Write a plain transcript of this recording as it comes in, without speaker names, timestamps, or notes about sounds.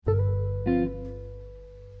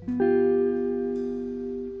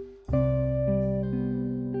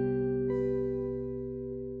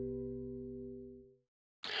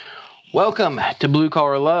Welcome to Blue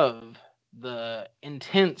Collar Love, the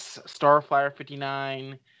intense Starflyer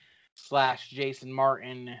 59 / Jason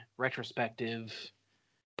Martin retrospective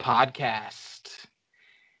podcast.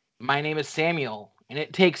 My name is Samuel, and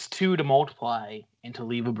it takes two to multiply and to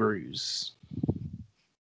leave a bruise.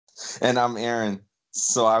 And I'm Aaron.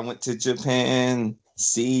 So I went to Japan.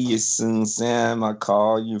 See you soon, Sam. I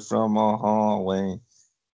call you from a hallway.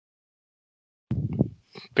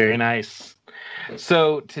 Very nice.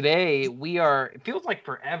 So today it feels like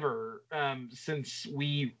forever since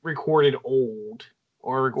we recorded Old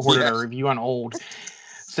or recorded a review on Old.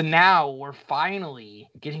 So now we're finally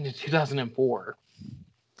getting to 2004.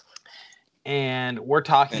 And we're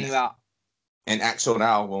talking about an actual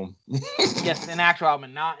album. Yes, an actual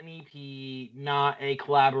album, not an EP, not a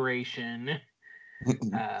collaboration.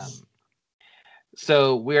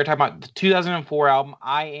 So we are talking about the 2004 album,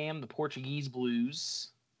 I Am the Portuguese Blues.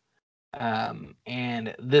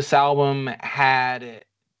 And this album had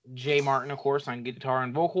Jay Martin, of course, on guitar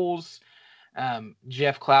and vocals,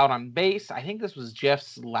 Jeff Cloud on bass. I think this was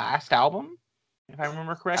Jeff's last album, if I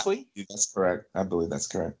remember correctly. That's correct. I believe that's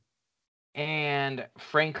correct. And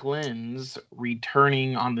Frank Lenz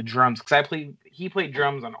returning on the drums, because he played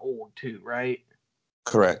drums on Old too, right?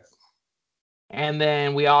 Correct. And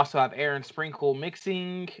then we also have Aaron Sprinkle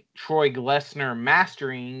mixing, Troy Glessner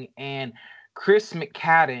mastering, and Chris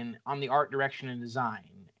McCadden on the art direction and design.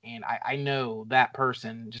 And I know that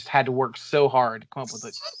person just had to work so hard to come up with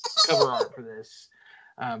the cover art for this.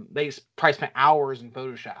 They probably spent hours in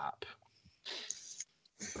Photoshop.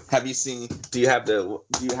 Do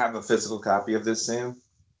you have a physical copy of this, Sam?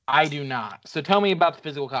 I do not. So tell me about the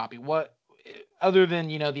physical copy. What, other than,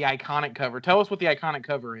 the iconic cover, tell us what the iconic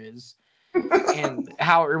cover is and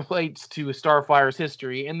how it relates to Starflyer's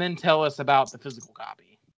history, and then tell us about the physical copy.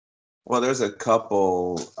 Well, there's a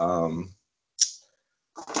couple,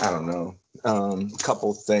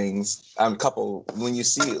 couple things. When you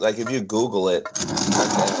see, like, if you Google it,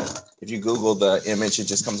 if you Google the image, it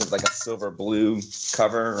just comes with like a silver blue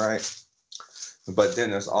cover, right? But then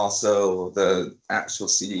there's also the actual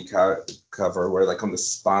CD cover where, like, on the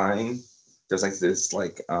spine, there's like this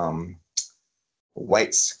like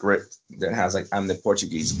white script that has like I'm the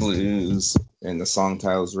Portuguese Blues and the song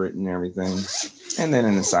titles written and everything. And then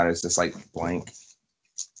inside it's just like blank.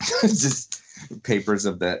 Just papers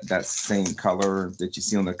of that same color that you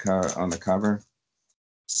see on the cover.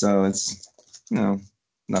 So it's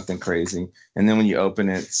nothing crazy. And then when you open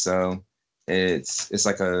it, so it's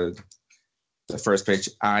like the first page,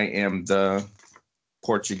 I am the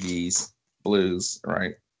Portuguese Blues,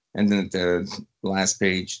 right? And then the last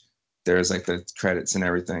page, there's like the credits and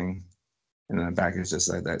everything. And then the back is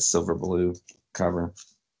just like that silver blue cover.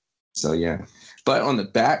 So yeah. But on the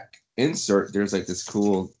back insert, there's like this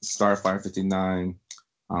cool Starflyer 59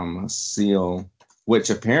 seal, which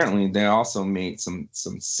apparently they also made some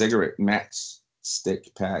cigarette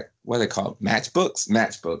matchstick pack. What are they called? Matchbooks.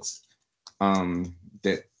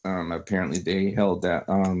 That apparently they held that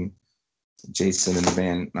Jason and the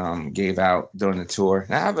band gave out during the tour.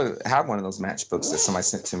 And I have one of those matchbooks that somebody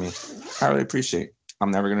sent to me. I really appreciate. I'm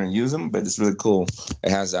never gonna use them, but it's really cool. It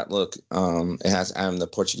has that look. It has I'm the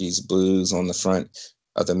Portuguese Blues on the front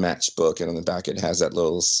of the matchbook, and on the back it has that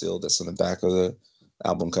little seal that's on the back of the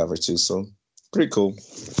album cover too. So pretty cool.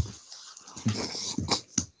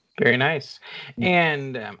 Very nice.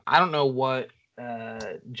 And I don't know what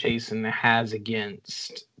Jason has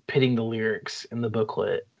against pitting the lyrics in the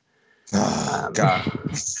booklet. God.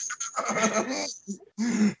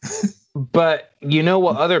 But you know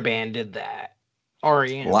what other band did that?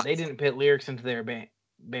 REM. They didn't put lyrics into their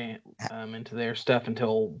band into their stuff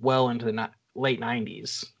until well into the late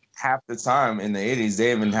 90s. Half the time in the 80s,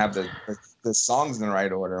 they even have the songs in the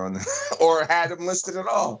right order or had them listed at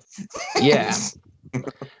all. Yeah.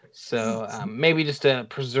 So maybe just to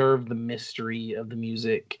preserve the mystery of the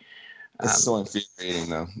music. It's so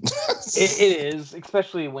infuriating, though. It is,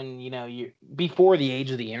 especially when you're before the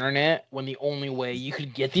age of the internet, when the only way you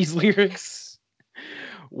could get these lyrics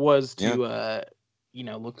was to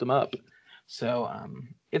look them up. So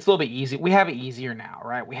it's a little bit easy. We have it easier now,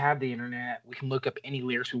 right? We have the internet. We can look up any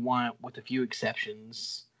lyrics we want, with a few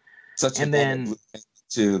exceptions.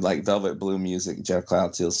 To like Velvet Blue music, Jeff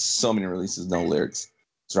Cloud too. So many releases, no lyrics.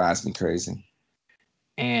 It drives me crazy.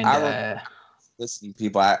 And listen,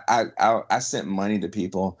 people, I sent money to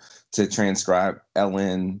people to transcribe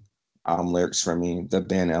Ellen lyrics for me, the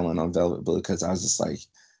band Ellen on Velvet Blue, because I was just like,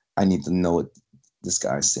 I need to know what this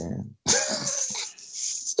guy's saying.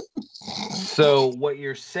 So what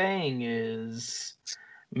you're saying is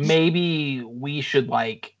maybe we should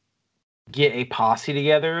like get a posse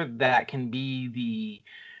together that can be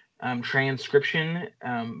transcription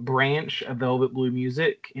branch of Velvet Blue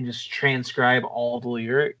Music and just transcribe all the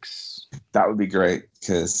lyrics. That would be great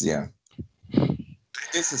because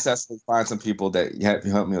it's successful. Find some people that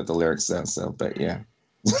help me with the lyrics stuff. So, but yeah.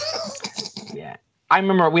 Yeah. I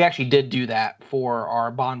remember we actually did do that for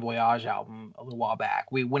our Bon Voyage album a little while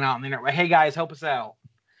back. We went out on the internet, hey guys, help us out.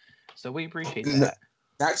 So we appreciate that.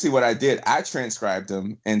 Actually, what I did, I transcribed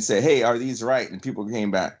them and said, hey, are these right? And people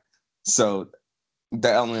came back. So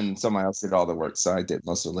the Ellen, somebody else did all the work. So I did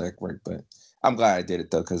most of the lyric work, but I'm glad I did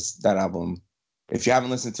it though, because that album, if you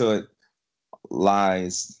haven't listened to it,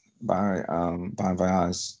 Lies by Bon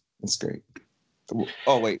Voyage, it's great.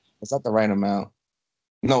 Oh wait, is that the right amount?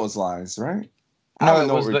 No, it's Lies, right? No,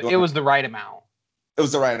 it was the right amount. It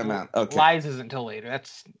was the right amount. Okay. Lies isn't until later.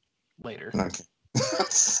 That's later. Okay.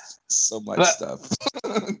 So much stuff.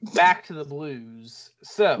 Back to the blues.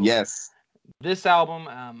 So yes, this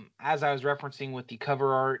album, as I was referencing with the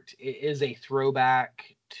cover art, it is a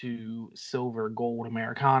throwback to Silver Gold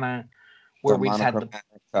Americana, where we just had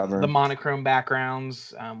the monochrome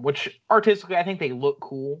backgrounds, which artistically I think they look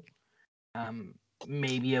cool.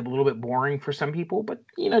 Maybe a little bit boring for some people, but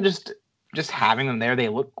just having them there, they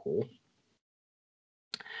look cool.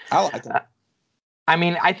 I like it. I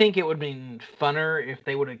mean, I think it would have been funner if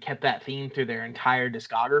they would have kept that theme through their entire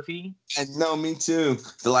discography. And no, me too.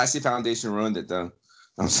 The Lassie Foundation ruined it, though.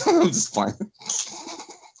 I'm just playing.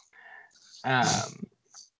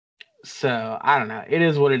 So I don't know. It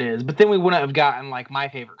is what it is. But then we wouldn't have gotten like my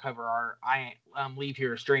favorite cover art, I Leave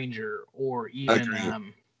Here a Stranger, or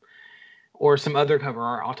even or some other cover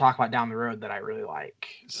art I'll talk about down the road that I really like.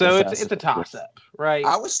 So it's a toss up, right?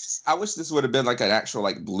 I wish this would have been like an actual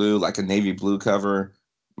like blue, like a navy blue cover,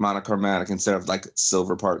 monochromatic instead of like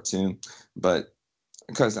silver part 2. But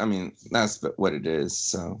because I mean that's what it is.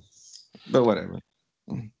 So, but whatever.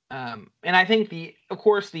 And I think the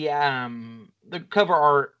cover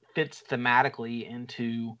art fits thematically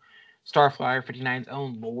into Starflyer 59's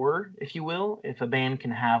own lore, if you will, if a band can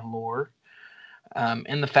have lore.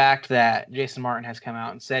 And the fact that Jason Martin has come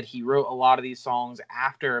out and said he wrote a lot of these songs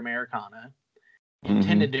after Americana,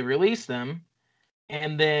 intended to release them,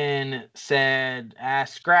 and then said,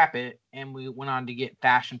 scrap it, and we went on to get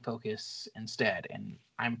Fashion Focus instead. And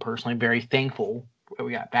I'm personally very thankful that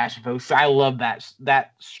we got Fashion Focus. I love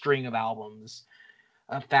that string of albums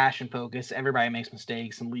of Fashion Focus, Everybody Makes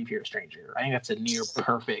Mistakes, and Leave Here a Stranger. I think that's a near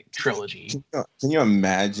perfect trilogy. Can you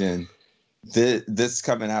imagine this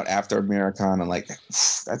coming out after Americana? Like,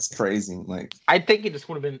 that's crazy. Like, I think it just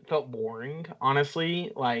would have felt boring,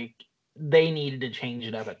 honestly. Like, they needed to change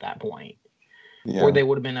it up at that point. Yeah. Or they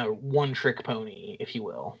would have been a one-trick pony, if you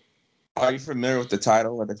will. Are you familiar with the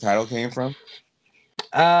title, where the title came from?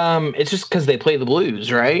 It's just because they play the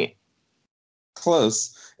blues, right?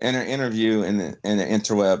 Close. In an interview in the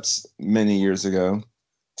interwebs many years ago,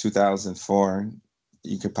 2004,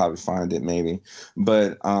 you could probably find it maybe.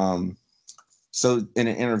 But so in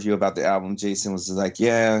an interview about the album, Jason was like,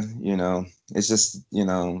 yeah, it's just,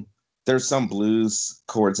 there's some blues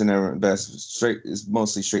chords in there, but it's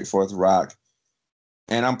mostly straightforward rock.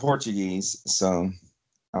 And I'm Portuguese, so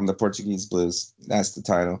I'm the Portuguese blues. That's the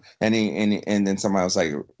title. And then somebody was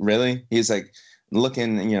like, really? He's like,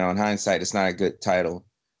 looking, in hindsight, it's not a good title.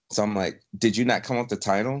 So I'm like, did you not come up with the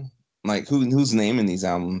title? Like, who's naming these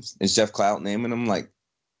albums? Is Jeff Clout naming them? Like,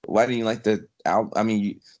 why didn't you like the album? I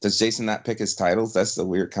mean, does Jason not pick his titles? That's the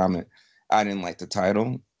weird comment. I didn't like the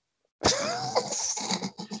title.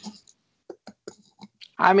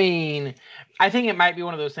 I mean, I think it might be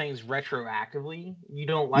one of those things retroactively. You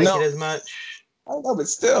don't like it as much. I don't know, but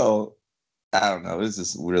still, I don't know. It's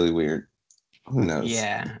just really weird. Who knows?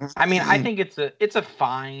 Yeah. I mean, I think it's a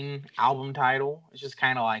fine album title. It's just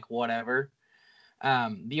kind of like whatever.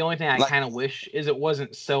 The only thing I kind of wish is it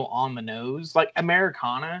wasn't so on the nose. Like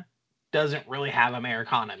Americana doesn't really have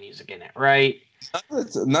Americana music in it, right?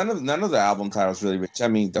 None of the album titles really rich. I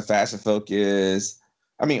mean, the Fashion Focus.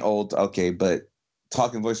 I mean, old, okay, but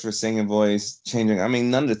Talking Voice for Singing Voice, Changing. I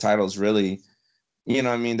mean, none of the titles really.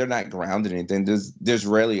 I mean, they're not grounded in anything. There's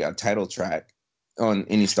rarely a title track on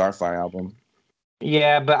any Starflyer album.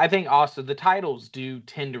 Yeah, but I think also the titles do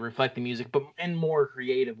tend to reflect the music, but in more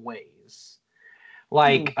creative ways.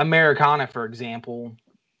 Like Americana, for example,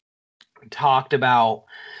 talked about,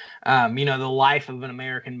 the life of an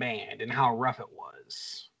American band and how rough it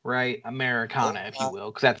was, right? Americana, if you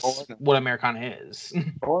will, because that's what Americana is.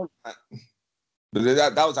 But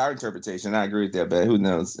that was our interpretation. I agree with that, but who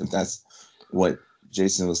knows if that's what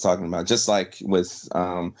Jason was talking about. Just like with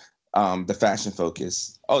the Fashion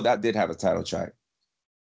Focus. Oh, that did have a title track.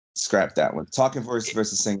 Scrap that one. Talking Voice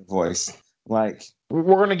versus Singing Voice. Like,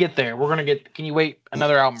 We're gonna get there. Can you wait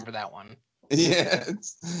another album for that one? Yeah,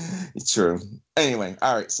 it's true. Anyway,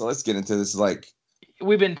 all right. So let's get into this. Like,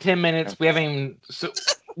 we've been 10 minutes. We haven't even. So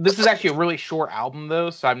this is actually a really short album, though,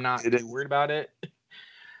 so I'm not too worried about it.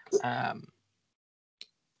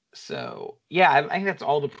 So yeah, I think that's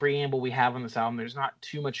all the preamble we have on this album. There's not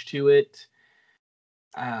too much to it.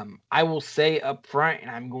 I will say up front,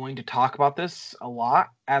 and I'm going to talk about this a lot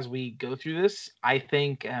as we go through this. I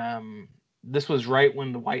think this was right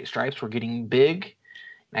when the White Stripes were getting big.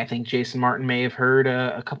 And I think Jason Martin may have heard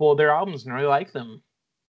a couple of their albums and really liked them.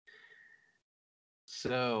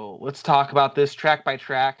 So let's talk about this track by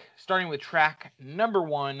track, starting with track number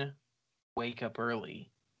 1, Wake Up Early.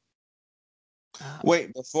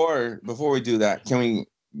 Wait, before we do that, can we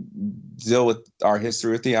deal with our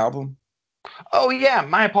history with the album? Oh yeah,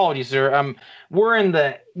 my apologies, sir.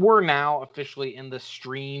 We're now officially in the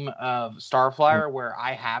stream of Starflyer where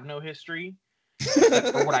I have no history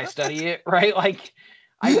for what I study it, right? Like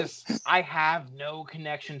I have no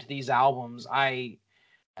connection to these albums. I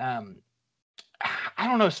don't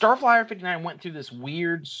know. Starflyer 59 went through this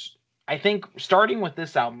weird, I think starting with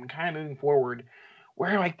this album, kind of moving forward,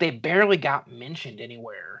 where like they barely got mentioned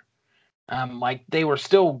anywhere. Like they were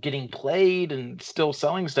still getting played and still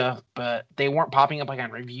selling stuff, but they weren't popping up like on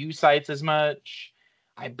review sites as much.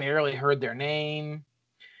 I barely heard their name.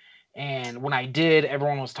 And when I did,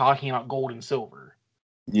 everyone was talking about gold and silver.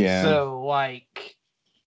 Yeah. So like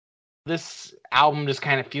this album just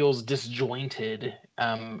kind of feels disjointed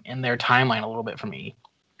in their timeline a little bit for me.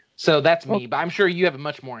 So that's me, but I'm sure you have a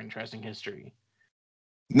much more interesting history.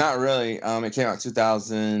 Not really. It came out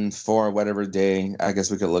 2004, whatever day. I guess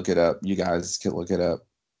we could look it up. You guys could look it up.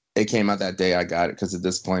 It came out that day. I got it because at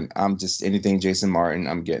this point, I'm just anything Jason Martin,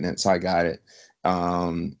 I'm getting it. So I got it.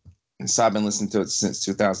 So I've been listening to it since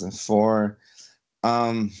 2004.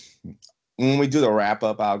 When we do the wrap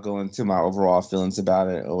up, I'll go into my overall feelings about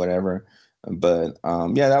it or whatever. But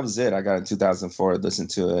yeah, that was it. I got it in 2004, listened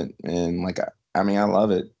to it, and like I mean, I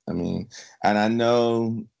love it. I mean, and I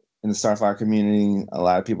know in the Starflyer community, a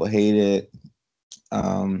lot of people hate it,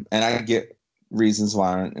 and I get reasons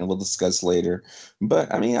why, and we'll discuss later.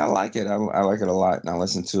 But I mean, I like it. I like it a lot, and I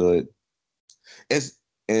listen to it. It's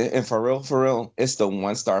and for real, it's the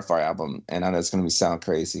one Starflyer album, and I know it's gonna sound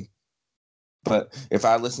crazy, but if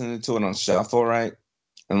I listen to it on shuffle, right,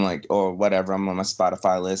 and like or whatever, I'm on my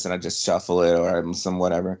Spotify list and I just shuffle it or some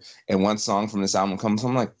whatever, and one song from this album comes,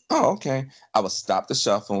 I'm like, oh okay, I will stop the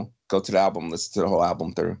shuffle, go to the album, listen to the whole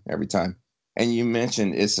album through every time. And you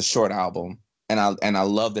mentioned it's a short album, and I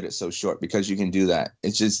love that it's so short because you can do that.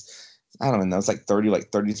 It's just I don't know, it's like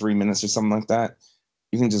 33 minutes or something like that.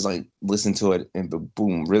 You can just like listen to it and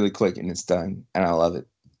boom, really quick, and it's done, and I love it.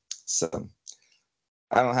 So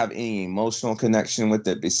I don't have any emotional connection with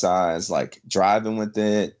it besides like driving with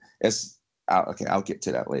it. Okay, I'll get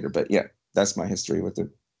to that later, but yeah, that's my history with it.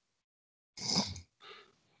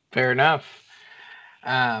 Fair enough.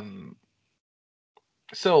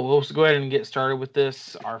 So we'll go ahead and get started with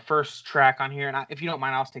this. Our first track on here, and if you don't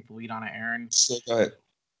mind, I'll take the lead on it, Aaron. So go ahead.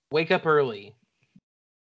 Wake Up Early.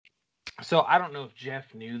 So I don't know if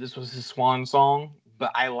Jeff knew this was his swan song,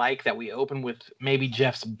 but I like that we open with maybe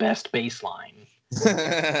Jeff's best bass line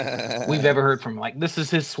we've ever heard from him. Like this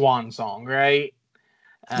is his swan song, right?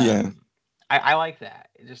 Yeah. I like that.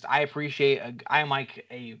 I appreciate. I'm like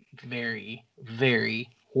a very, very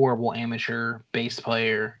horrible amateur bass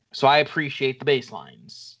player, so I appreciate the bass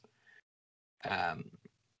lines.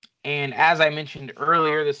 And as I mentioned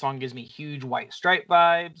earlier, this song gives me huge White Stripe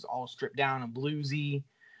vibes, all stripped down and bluesy.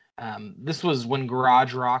 This was when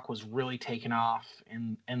garage rock was really taking off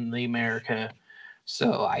in the America,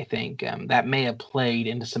 so I think that may have played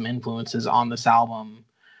into some influences on this album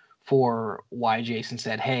for why Jason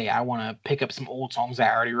said, hey, I want to pick up some old songs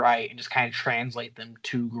I already write and just kind of translate them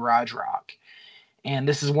to garage rock. And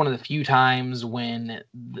this is one of the few times when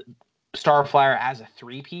Starflyer as a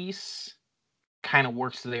 3-piece kind of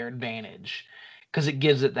works to their advantage because it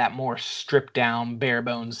gives it that more stripped down, bare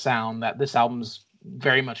bones sound that this album's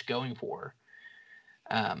very much going for.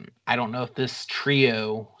 I don't know if this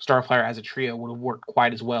trio, Starflyer as a trio, would have worked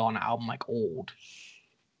quite as well on an album like Old.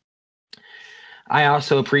 I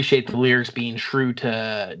also appreciate the lyrics being true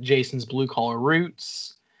to Jason's blue collar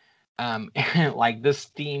roots. Like this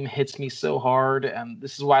theme hits me so hard.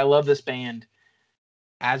 This is why I love this band.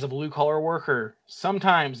 As a blue collar worker,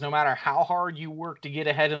 sometimes no matter how hard you work to get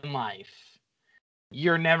ahead in life,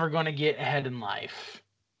 you're never going to get ahead in life.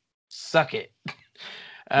 Suck it.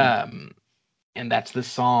 And that's this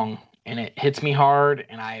song, and it hits me hard,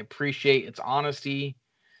 and I appreciate its honesty.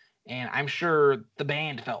 And I'm sure the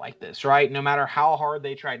band felt like this, right? No matter how hard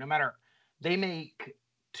they tried, no matter they make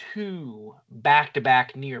two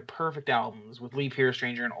back-to-back near perfect albums with Leave Here,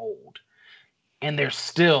 Stranger, and Old, and they're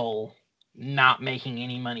still not making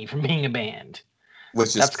any money from being a band. Which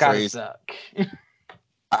is That's crazy. Gotta suck.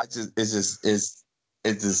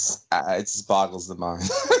 It just boggles the mind.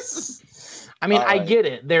 I mean, I right. get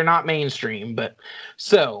it. They're not mainstream, but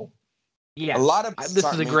so yeah. A lot of this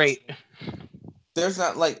is a great. There's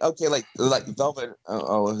not like Velvet.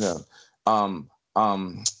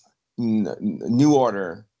 New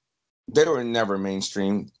Order. They were never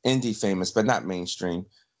mainstream. Indie famous, but not mainstream.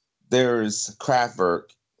 There's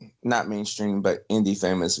Kraftwerk, not mainstream, but indie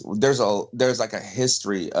famous. There's like a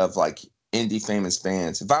history of like indie famous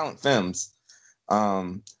bands. Violent Femmes,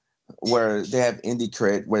 where they have indie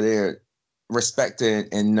cred, where they're respected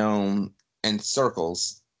and known in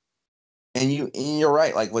circles. And you're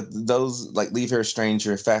right, like with those like Leave Here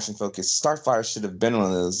Stranger, Fashion Focus, Starfire should have been one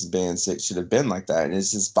of those bands that should have been like that. And it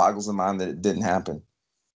just boggles the mind that it didn't happen.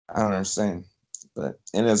 I don't understand. But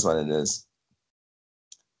it is what it is.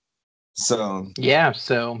 So yeah,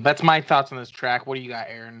 so that's my thoughts on this track. What do you got,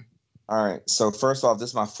 Aaron? All right. So first off, this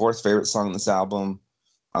is my fourth favorite song on this album.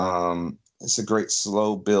 It's a great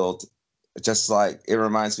slow build. Just like it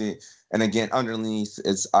reminds me, and again, underneath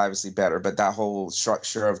it's obviously better, but that whole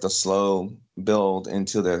structure of the slow build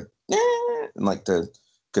into the and like the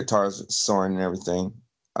guitars soaring and everything.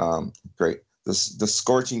 Great. The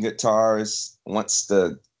scorching guitars once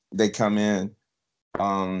they come in.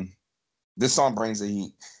 This song brings the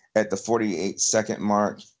heat at the 48-second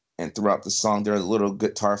mark, and throughout the song there are little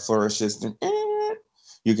guitar flourishes that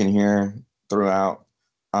you can hear throughout.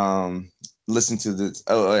 Listen to this.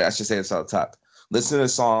 I should say this off the top. Listen to the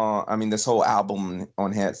song. I mean, this whole album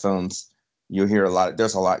on headphones, you'll hear a lot.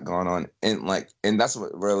 There's a lot going on, and that's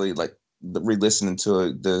what really like re-listening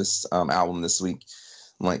to this album this week.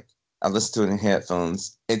 Like I listened to it in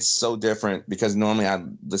headphones. It's so different because normally I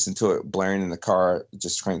listen to it blaring in the car,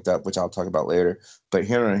 just cranked up, which I'll talk about later. But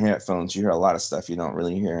here in headphones, you hear a lot of stuff you don't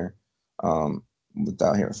really hear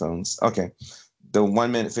without headphones. Okay. The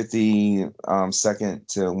 1 minute 50 second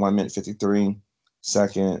to 1 minute 53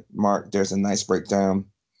 second mark, there's a nice breakdown.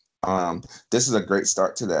 This is a great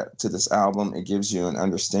start to this album. It gives you an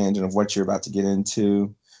understanding of what you're about to get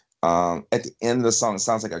into. At the end of the song, it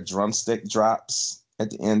sounds like a drumstick drops at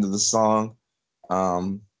the end of the song.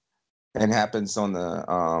 And happens on the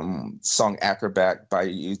song Acrobat by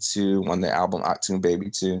U2 on the album Achtung Baby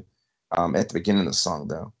 2. At the beginning of the song,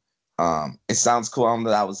 though. It sounds cool. I don't know,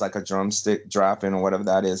 that was like a drumstick dropping or whatever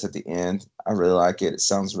that is at the end. I really like it. It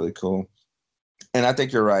sounds really cool. And I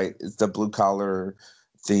think you're right. It's the blue collar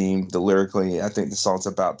theme, the lyrically. I think the song's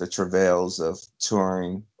about the travails of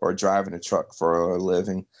touring or driving a truck for a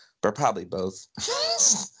living, but probably both.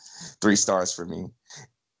 3 stars for me.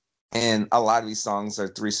 And a lot of these songs are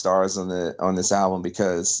 3 stars on this album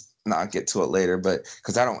because, I'll get to it later, but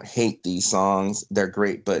because I don't hate these songs. They're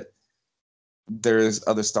great, but there's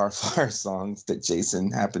other Starfire songs that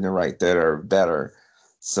Jason happened to write that are better.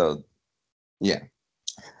 So, yeah.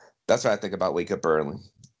 That's what I think about Wake Up Early.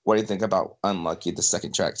 What do you think about Unlucky, the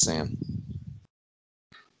second track, Sam?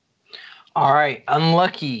 All right,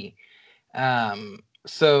 Unlucky.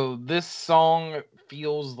 So this song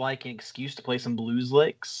feels like an excuse to play some blues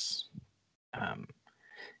licks.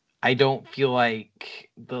 I don't feel like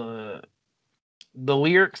the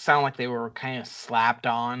lyrics sound like they were kind of slapped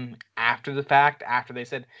on after the fact, after they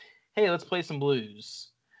said, hey, let's play some blues.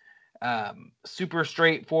 Super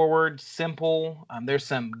straightforward, simple. There's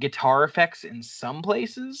some guitar effects in some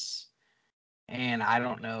places. And I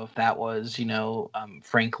don't know if that was,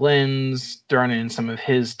 Frank Lynn's throwing in some of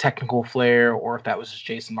his technical flair, or if that was just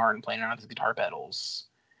Jason Martin playing around with his guitar pedals.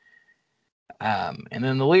 And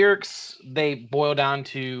then the lyrics, they boil down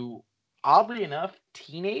to, oddly enough,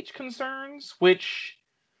 teenage concerns, which,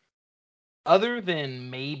 other than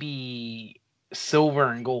maybe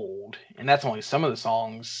Silver and Gold, and that's only some of the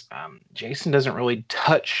songs, Jason doesn't really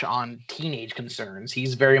touch on teenage concerns.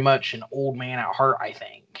 He's very much an old man at heart, I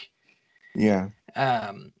think. Yeah.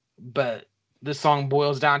 But this song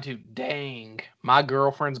boils down to, dang, my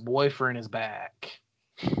girlfriend's boyfriend is back.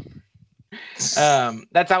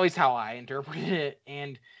 That's always how I interpreted it.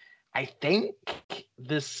 And I think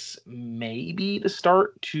this may be the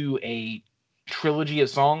start to a trilogy of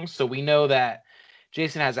songs. So we know that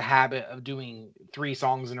Jason has a habit of doing 3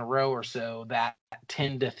 songs in a row or so that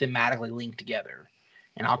tend to thematically link together.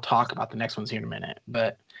 And I'll talk about the next ones here in a minute.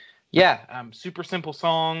 But yeah, super simple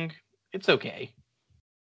song. It's okay.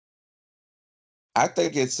 I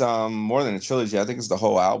think it's more than a trilogy. I think it's the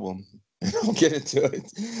whole album. I'll get into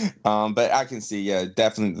it. But I can see,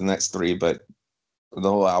 definitely the next 3, but the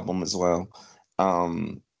whole album as well.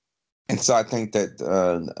 And And so I think that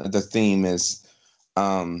the theme is,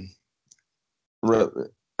 um,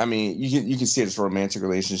 I mean, you can see it as romantic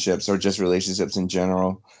relationships or just relationships in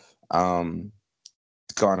general.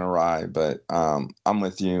 It's gone awry, but I'm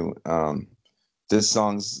with you. This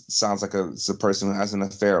song sounds like it's a person who has an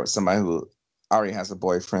affair with somebody who already has a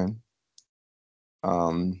boyfriend.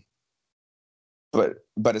 Um,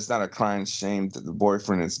 but it's not a crying shame that the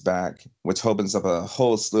boyfriend is back, which opens up a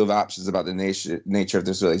whole slew of options about the nature of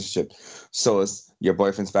this relationship. So it's your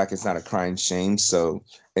boyfriend's back. It's not a crying shame. So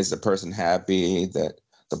is the person happy that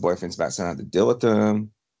the boyfriend's back, so I don't have to deal with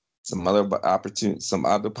them? Some other opportunities, some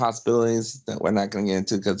other possibilities that we're not going to get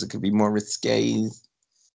into because it could be more risque.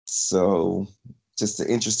 So just an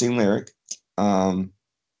interesting lyric.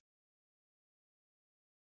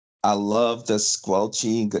 I love the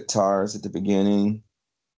squelchy guitars at the beginning,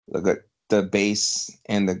 the bass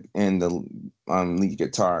and the lead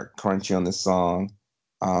guitar crunchy on the song.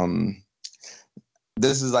 Um,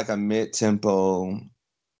 this is like a mid tempo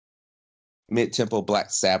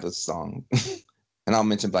Black Sabbath song, and I'll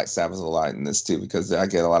mention Black Sabbath a lot in this too because I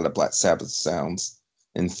get a lot of Black Sabbath sounds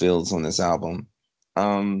and feels on this album.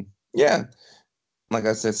 Yeah, like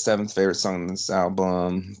I said, seventh favorite song on this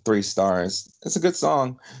album, 3 stars. It's a good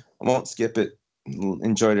song. I won't skip it.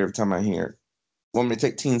 Enjoy it every time I hear it. Want me to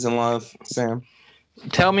take Teens in Love, Sam?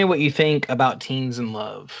 Tell me what you think about Teens in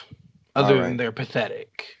Love, All other than right. they're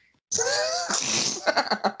pathetic.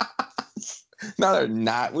 No, they're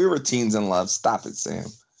not. We were teens in love. Stop it, Sam.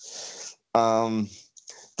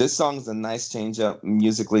 This song is a nice change up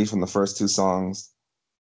musically from the first 2 songs.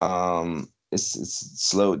 It's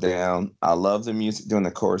slowed down. I love the music during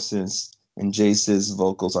the choruses, and Jace's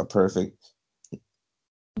vocals are perfect.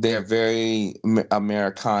 They're very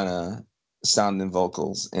Americana sounding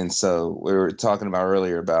vocals, and so we were talking about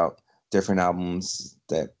earlier about different albums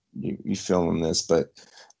that you feel in this, but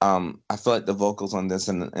I feel like the vocals on this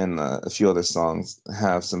and a few other songs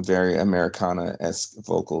have some very Americana-esque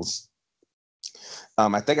vocals.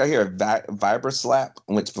 I think I hear a Vibra Slap,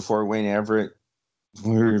 which before Wayne Everett,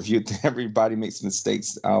 we reviewed the Everybody Makes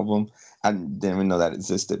Mistakes album. I didn't even know that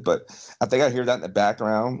existed, but I think I hear that in the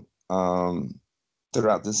background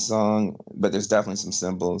throughout this song, but there's definitely some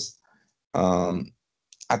cymbals.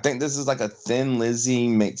 I think this is like a Thin Lizzy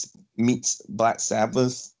meets Black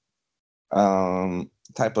Sabbath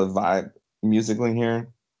type of vibe musically here.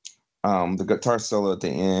 The guitar solo at the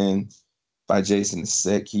end by Jason is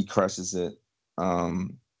sick. He crushes it.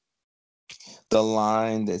 The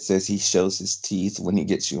line that says he shows his teeth when he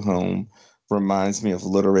gets you home reminds me of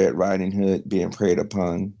Little Red Riding Hood being preyed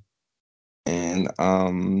upon. And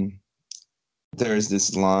there's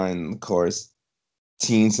this line, of course,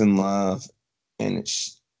 teens in love, and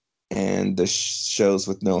and the shows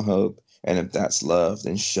with no hope. And if that's love,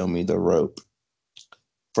 then show me the rope.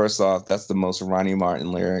 First off, that's the most Ronnie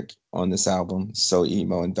Martin lyric on this album. So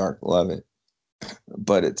emo and dark, love it.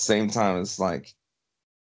 But at the same time, it's like,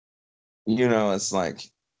 it's like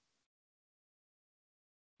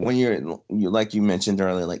when you like you mentioned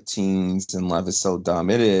earlier, like teens and love is so dumb.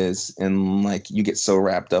 It is, and like you get so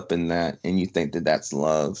wrapped up in that, and you think that that's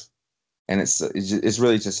love, and it's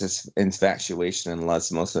really just this infatuation and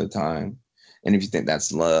lust most of the time. And if you think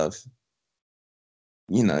that's love,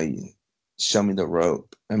 you show me the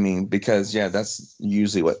rope. I mean, because that's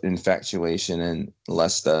usually what infatuation and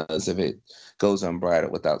lust does if it goes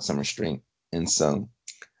unbridled without some restraint. And so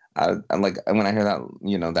I like when I hear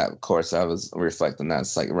that, that chorus, I was reflecting that.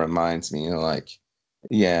 It's like it reminds me, like,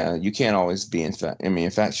 yeah, you can't always be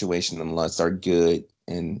infatuation and lust are good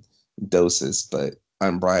in doses, but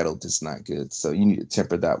unbridled is not good. So you need to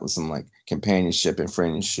temper that with some like companionship and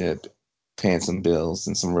friendship, paying some bills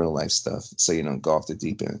and some real life stuff, so you don't go off the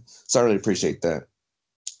deep end. So I really appreciate that.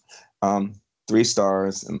 3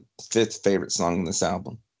 stars and 5th favorite song on this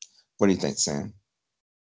album. What do you think, Sam?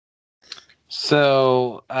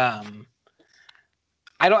 So, I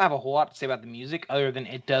don't have a whole lot to say about the music other than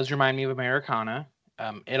it does remind me of Americana.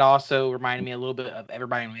 It also reminded me a little bit of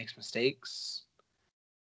Everybody Makes Mistakes.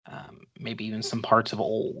 Maybe even some parts of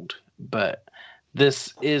Old, but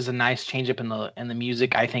this is a nice change up in the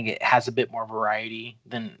music. I think it has a bit more variety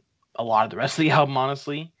than a lot of the rest of the album,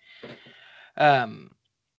 honestly.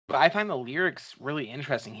 But I find the lyrics really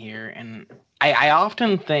interesting here, and I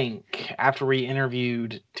often think after we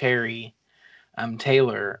interviewed Terry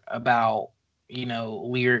Taylor about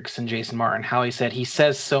lyrics and Jason Martin, how he said he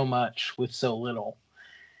says so much with so little,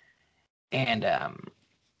 and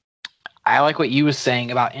I like what you was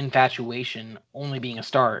saying about infatuation only being a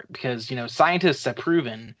start, because scientists have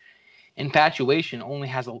proven infatuation only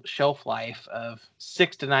has a shelf life of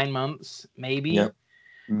 6 to 9 months, maybe. Yep.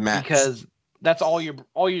 Max. Because that's all you're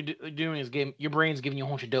doing is your brain's giving you a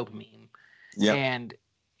bunch of dopamine. Yeah. And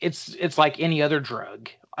it's like any other drug.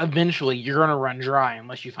 Eventually, you're gonna run dry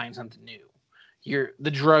unless you find something new.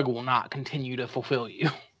 The drug will not continue to fulfill you.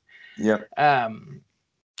 Yep.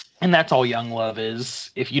 And that's all Young Love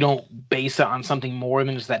is. If you don't base it on something more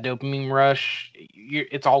than just that dopamine rush,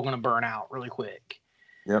 it's all gonna burn out really quick.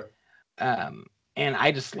 Yep. And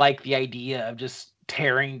I just like the idea of just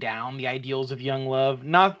tearing down the ideals of Young Love.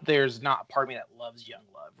 There's not a part of me that loves Young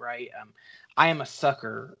Love, right? I am a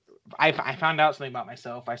sucker. I found out something about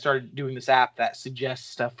myself. I started doing this app that suggests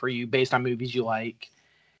stuff for you based on movies you like.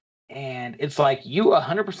 And it's like, you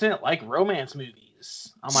 100% like romance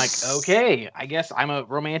movies. I'm like, okay, I guess I'm a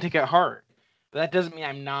romantic at heart. But that doesn't mean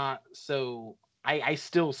I'm not. So I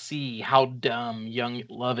still see how dumb Young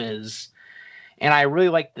Love is. And I really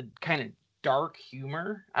like the kind of dark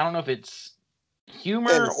humor. I don't know if it's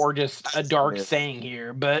humor or just a dark saying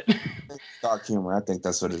here, but dark humor. I think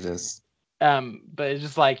that's what it is. But it's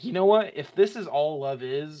just like, you know what? If this is all love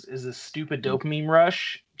is a stupid dopamine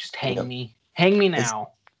rush, just hang me. Hang me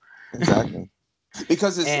now. Exactly.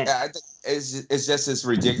 Because it's just as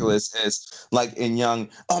ridiculous as like in Young,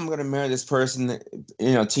 I'm gonna marry this person.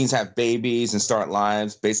 Teens have babies and start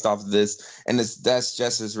lives based off of this, and that's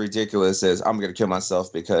just as ridiculous as I'm gonna kill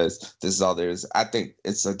myself because this is all there is. I think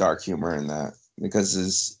it's a dark humor in that because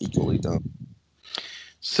it's equally dumb.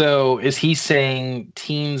 So is he saying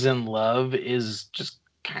teens in love is just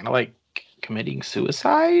kind of like committing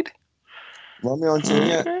suicide? Romeo and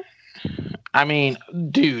Juliet. I mean,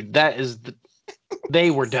 dude,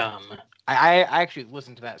 they were dumb. I actually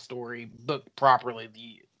listened to that story book properly.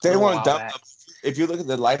 They weren't dumb. If you look at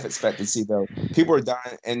the life expectancy, though, people were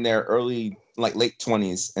dying in their early, like late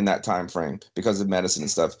 20s in that time frame because of medicine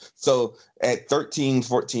and stuff. So at 13,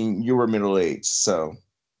 14, you were middle aged. So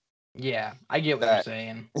yeah, I get what you're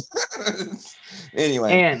saying.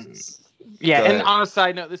 Anyway, and on a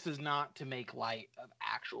side note, this is not to make light of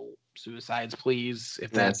actual suicides. Please,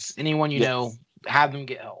 if that's anyone you know, have them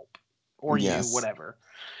get help. Or you, whatever.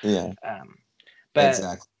 Yeah. But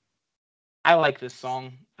exactly. I like this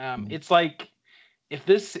song. It's like, if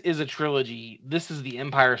this is a trilogy, this is the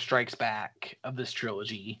Empire Strikes Back of this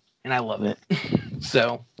trilogy, and I love it.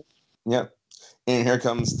 So. Yep. And here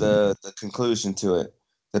comes the conclusion to it.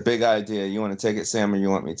 The big idea. You want to take it, Sam, or you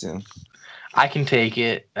want me to? I can take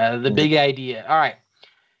it. The big idea. All right.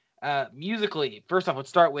 Musically, first off, let's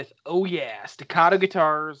start with Oh Yeah, staccato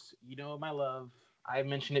guitars. You know my love. I've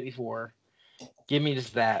mentioned it before. Give me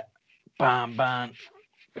just that. Bam, bam,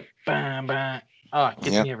 bam, bam. Oh, it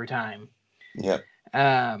gets me every time. Yep.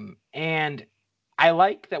 And I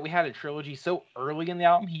like that we had a trilogy so early in the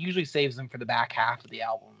album. He usually saves them for the back half of the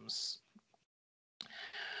albums.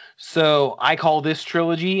 So I call this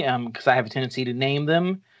trilogy, because I have a tendency to name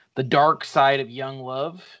them, The Dark Side of Young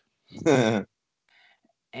Love. And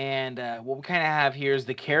what we kind of have here is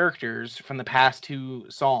the characters from the past two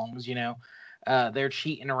songs, they're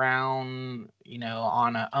cheating around,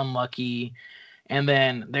 on Unlucky, and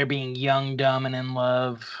then they're being young, dumb, and in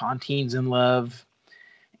love on Teens in Love.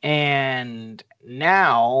 And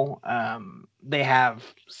now they have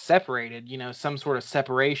separated, some sort of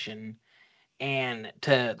separation. And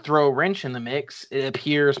to throw a wrench in the mix, it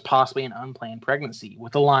appears possibly an unplanned pregnancy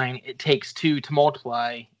with the line, "It takes two to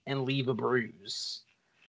multiply and leave a bruise."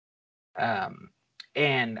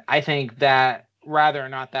 And I think that whether or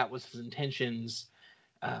not that was his intentions,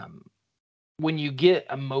 when you get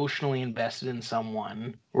emotionally invested in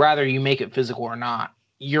someone, whether you make it physical or not,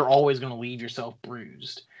 you're always going to leave yourself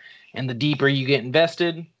bruised. And the deeper you get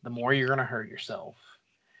invested, the more you're going to hurt yourself.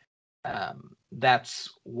 That's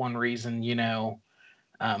one reason, the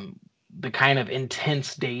kind of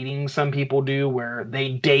intense dating some people do where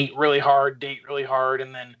they date really hard,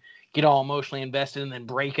 and then get all emotionally invested and then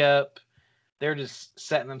break up. They're just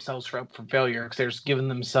setting themselves up for failure because they're just giving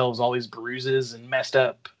themselves all these bruises and messed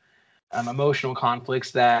up emotional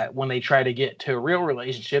conflicts that when they try to get to a real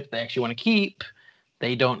relationship they actually want to keep,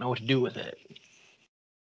 they don't know what to do with it.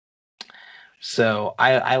 So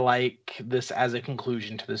I like this as a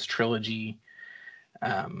conclusion to this trilogy.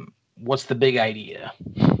 What's the big idea?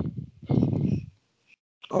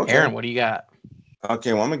 Okay. Aaron, what do you got?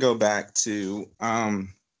 Okay, well, I'm going to go back to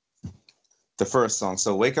the first song.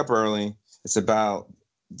 So Wake Up Early. It's about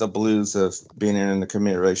the blues of being in a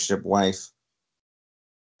committed relationship. Wife,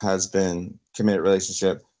 husband, committed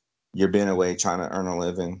relationship. You're being away trying to earn a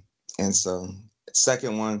living. And so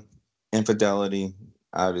second one, infidelity.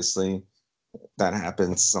 Obviously, that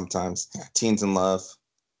happens sometimes. Teens in love,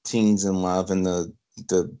 and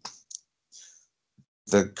the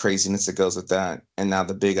craziness that goes with that. And now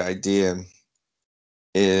the big idea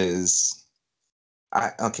is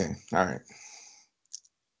Okay, all right.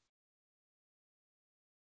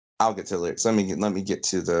 I'll get to the lyrics. Let me get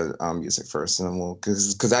to the music first, and then we'll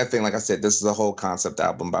because I think, like I said, this is a whole concept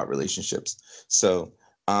album about relationships. So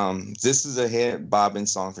this is a hit bobbing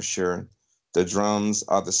song for sure. The drums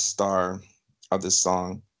are the star of this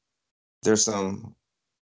song. There's some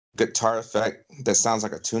guitar effect that sounds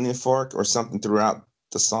like a tuning fork or something throughout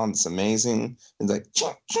the song that's amazing. It's like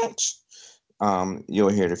chunk, chunk. You'll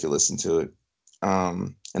hear it if you listen to it.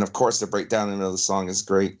 And of course, the breakdown in the middle of the song is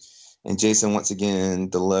great. And Jason once again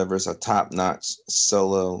delivers a top-notch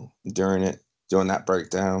solo during that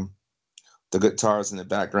breakdown. The guitars in the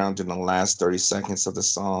background during the last 30 seconds of the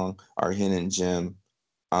song are hidden gem.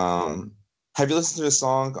 Um, have you listened to the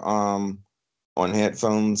song on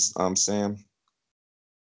headphones, Sam,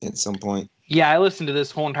 at some point? Yeah, I listened to this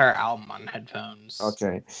whole entire album on headphones.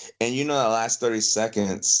 Okay. And you know that last 30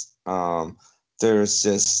 seconds, there's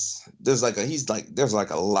like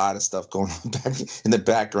a lot of stuff going on back in the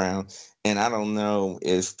background. And I don't know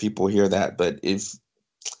if people hear that, but if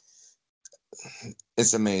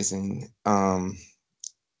it's amazing.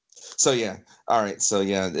 So yeah. All right. So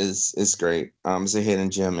yeah, it's great. It's a hidden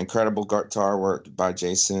gem. Incredible guitar work by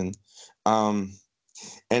Jason. Um,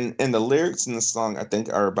 and the lyrics in the song I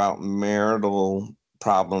think are about marital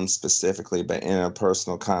problems specifically, but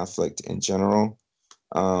interpersonal conflict in general.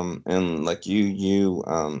 And like you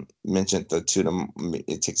mentioned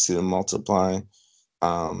it takes two to multiply.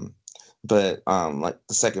 Um, but like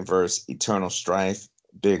the second verse, eternal strife,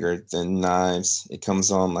 bigger than knives. It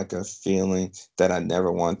comes on like a feeling that I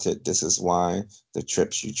never wanted. This is why the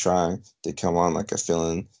trips you try, they come on like a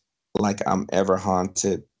feeling like I'm ever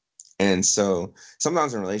haunted. And so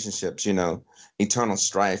sometimes in relationships, eternal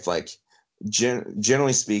strife, like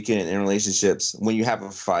generally speaking, in relationships, when you have a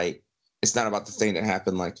fight, it's not about the thing that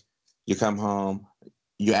happened. Like you come home,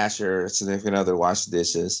 you ask your significant other to wash the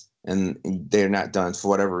dishes, and they're not done for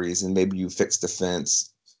whatever reason. Maybe you fixed the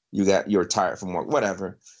fence, you're tired from work,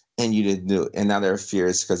 whatever, and you didn't do it. And now they're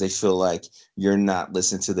furious because they feel like you're not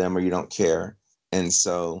listening to them or you don't care. And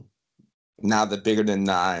so now the bigger than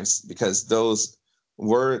knives, because those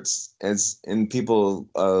words, as and people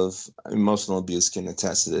of emotional abuse can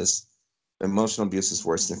attest to this, emotional abuse is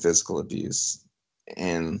worse than physical abuse.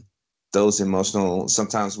 And those emotional,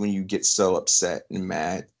 sometimes when you get so upset and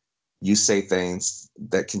mad, you say things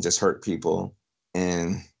that can just hurt people,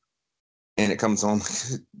 and it comes on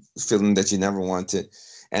feeling that you never wanted.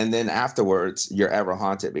 And then afterwards you're ever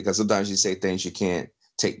haunted because sometimes you say things you can't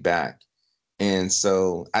take back. And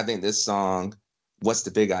so I think this song, What's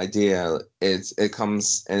the Big Idea? It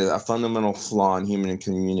comes as a fundamental flaw in human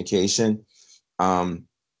communication. Um,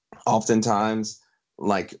 Oftentimes,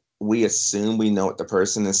 like we assume we know what the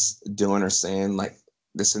person is doing or saying. Like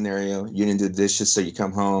the scenario, you didn't do the dishes, so you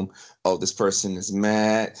come home. Oh, this person is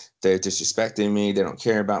mad. They're disrespecting me. They don't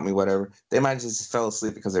care about me. Whatever. They might just fell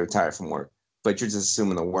asleep because they were tired from work. But you're just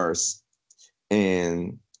assuming the worst,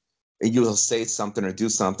 and you'll say something or do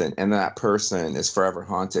something, and that person is forever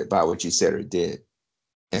haunted by what you said or did.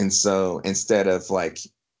 And so instead of like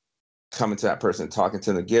coming to that person, talking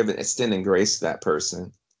to them, giving, extending grace to that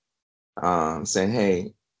person, saying,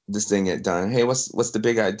 "Hey, this thing get done. Hey, what's the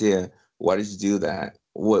big idea? Why did you do that?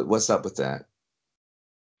 What's up with that?"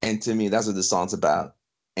 And to me, that's what the song's about.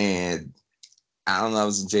 And I don't know if it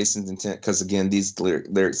was Jason's intent because again, these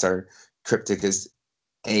lyrics are cryptic as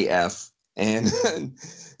AF, and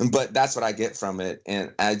but that's what I get from it.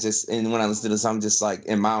 And when I listen to this, I'm just like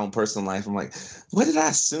in my own personal life, I'm like, what did I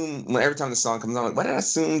assume? When every time the song comes on, I'm like, what did I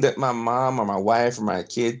assume that my mom or my wife or my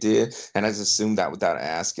kid did? And I just assumed that without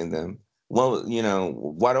asking them. Well,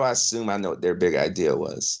 why do I assume I know what their big idea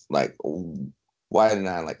was? Like, why didn't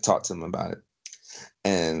I like talk to them about it?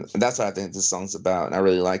 And that's what I think this song's about. And I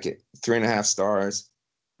really like it. 3.5 stars.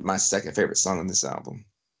 My second favorite song on this album.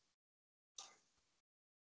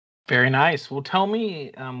 Very nice. Well, tell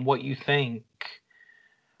me what you think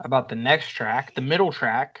about the next track, the middle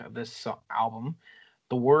track of this album,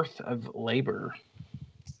 The Worth of Labor.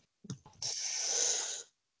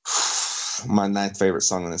 My ninth favorite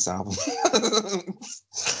song on this album.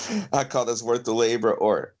 I call this Worth the Labor,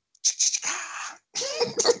 or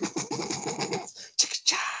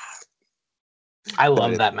I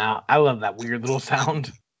love that mouth. I love that weird little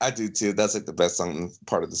sound. I do too. That's like the best song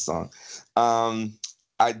part of the song.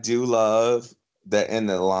 I do love the end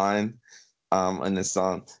of the line in this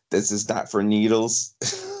song. This is not for needles.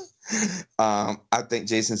 I think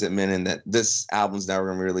Jason's admitting that this album's never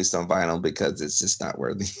gonna be released on vinyl because it's just not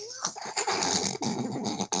worthy.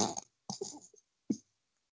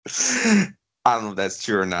 I don't know if that's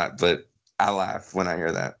true or not, but I laugh when I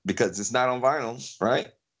hear that because it's not on vinyl, right?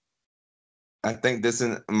 I think this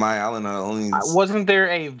in My Island are only. Wasn't there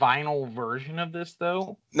a vinyl version of this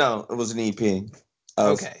though? No, it was an EP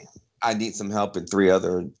of Okay. I Need Some Help and 3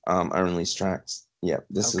 other unreleased tracks. Yep,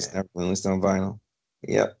 this was Okay. never released on vinyl.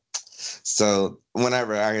 Yep. So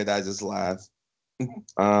whenever I hear that, I just laugh.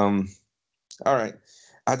 Um, all right.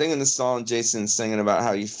 I think in the song, Jason's singing about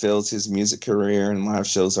how he feels his music career and live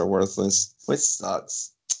shows are worthless, which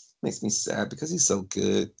sucks. Makes me sad because he's so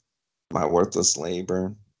good. My worthless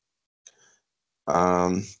labor.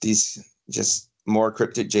 These just more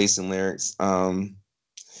cryptic Jason lyrics.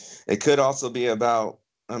 It could also be about,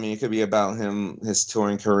 I mean, it could be about him, his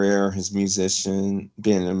touring career, his musician,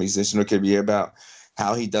 being a musician. Or it could be about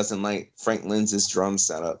how he doesn't like Frank Linz's drum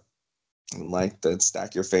setup, like the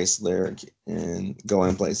stack your face lyric and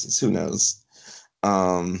going places. Who knows?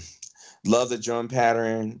 Um, love the drum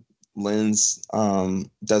pattern. Linz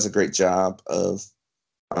does a great job of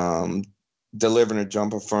um, delivering a drum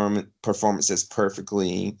performances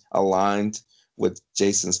perfectly aligned with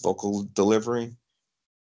Jason's vocal delivery.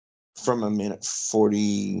 From a minute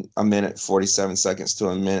 47 seconds to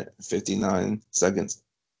a minute 59 seconds.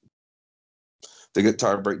 The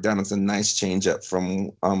guitar breakdown is a nice change up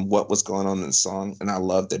from what was going on in the song, and I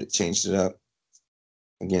love that it changed it up.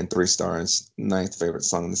 Again, 3 stars, ninth favorite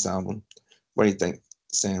song in this album. What do you think,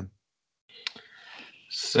 Sam?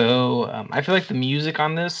 So I feel like the music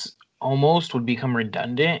on this almost would become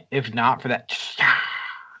redundant if not for that.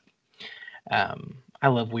 I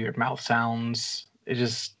love weird mouth sounds. It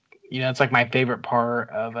just, it's like my favorite part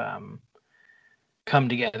of Come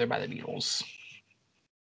Together by the Beatles.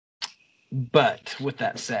 But with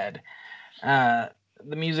that said,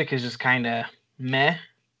 the music is just kind of meh.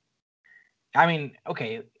 I mean,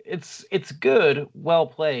 okay, it's good, well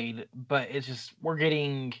played, but it's just we're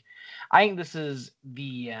getting. I think this is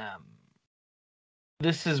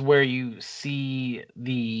this is where you see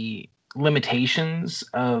the limitations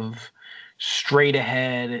of straight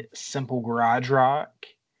ahead simple garage rock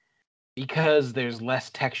because there's less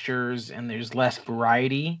textures and there's less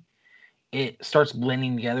variety. It starts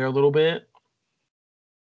blending together a little bit.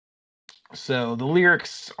 So the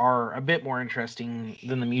lyrics are a bit more interesting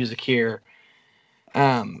than the music here.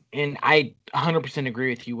 And I 100% agree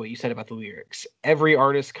with you what you said about the lyrics. Every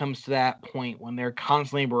artist comes to that point when they're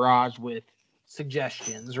constantly barraged with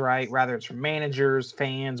suggestions, right? Rather it's from managers,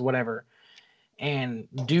 fans, whatever. And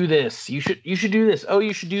do this. You should do this. Oh,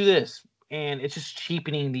 you should do this. And it's just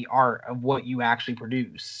cheapening the art of what you actually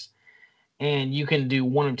produce. And you can do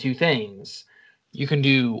one of two things. You can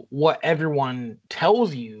do what everyone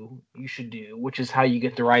tells you you should do, which is how you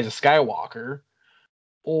get the Rise of Skywalker,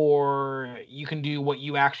 or you can do what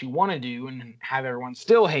you actually want to do and have everyone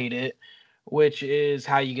still hate it, which is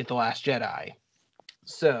how you get the Last Jedi.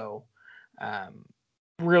 So,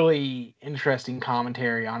 really interesting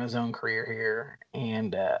commentary on his own career here,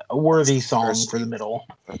 and a worthy song for the middle.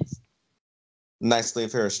 Nicely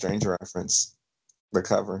for a Stranger reference. The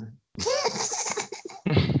cover.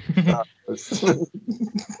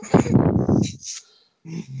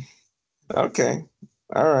 Okay.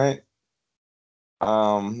 All right.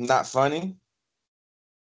 Not funny.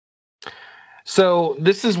 So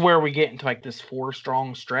this is where we get into like this 4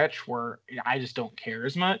 strong stretch where I just don't care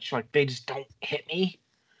as much. Like they just don't hit me.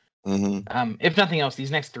 Mm-hmm. If nothing else,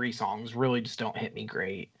 these next 3 songs really just don't hit me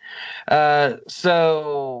great.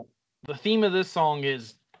 So the theme of this song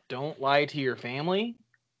is "Don't lie to your family?" ?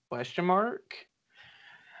 That's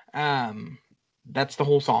the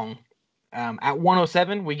whole song. At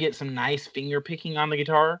 107, we get some nice finger picking on the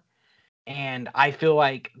guitar, and I feel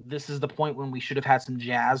like this is the point when we should have had some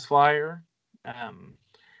jazz flair.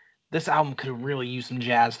 This album could really use some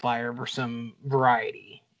jazz flair for some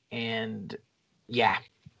variety, and yeah,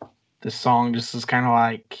 this song just is kind of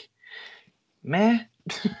like meh.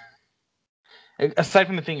 Aside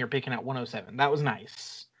from the finger picking at 107, that was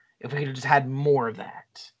nice. If we could have just had more of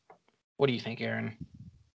that. What do you think, Aaron?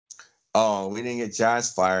 Oh, we didn't get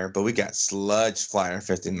Jazz Flyer, but we got Sludge Flyer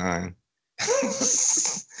 59.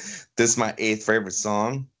 This is my 8th favorite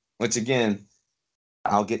song, which again,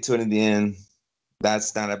 I'll get to it in the end.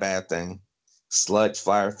 That's not a bad thing. Sludge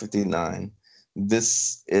Flyer 59.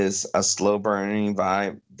 This is a slow burning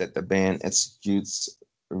vibe that the band executes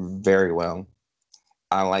very well.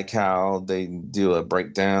 I like how they do a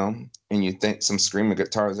breakdown and you think some screaming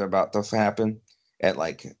guitars are about to happen at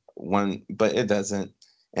like one, but it doesn't.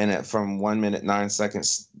 And from 1 minute 9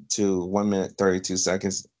 seconds to 1 minute 32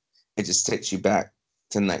 seconds, it just takes you back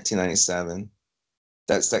to 1997.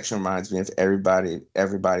 That section reminds me of everybody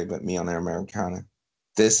but me on the Americana.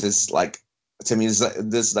 This is like, to me, this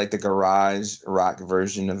is like the garage rock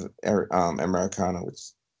version of Americana, which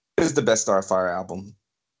is the best Starfire album.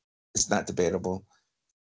 It's not debatable.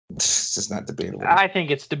 It's just not debatable. I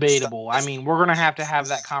think it's debatable. I mean, we're gonna have to have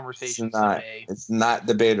that conversation someday. It's not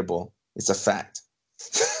debatable. It's a fact.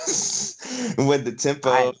 When the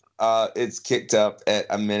tempo it's kicked up at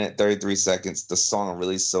 1 minute 33 seconds, the song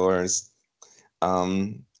really soars.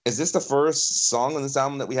 Is this the first song on this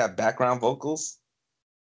album that we have background vocals?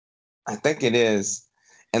 I think it is,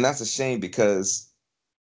 and that's a shame because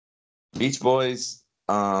Beach Boys,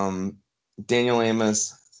 Daniel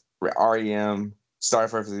Amos, REM,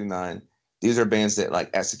 Starfire 59. These are bands that like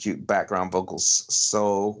execute background vocals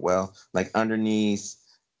so well. Like Underneath,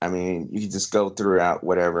 I mean, you can just go throughout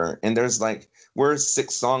whatever. And there's like we're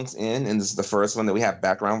 6 songs in, and this is the first one that we have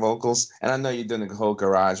background vocals. And I know you're doing the whole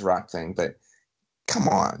garage rock thing, but come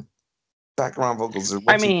on, background vocals are.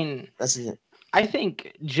 I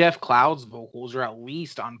think Jeff Cloud's vocals are at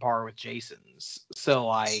least on par with Jason's. So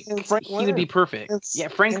like he would be perfect.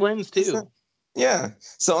 Frank Lynn's too. Yeah.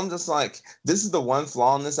 So I'm just like, this is the one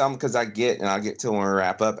flaw in this album because I get, and I'll get to when we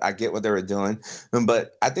wrap up, I get what they were doing.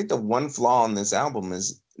 But I think the one flaw on this album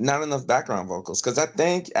is not enough background vocals. Because I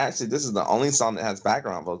think actually this is the only song that has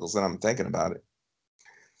background vocals that I'm thinking about it.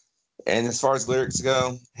 And as far as lyrics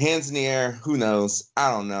go, Hands in the Air, who knows? I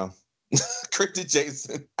don't know. Cryptid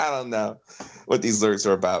Jason, I don't know what these lyrics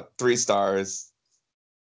are about. 3 stars,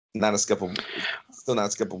 still not a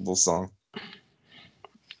skippable song.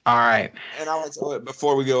 All right. And I want to,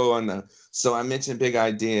 before we go on, so I mentioned Big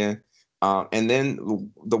Idea, and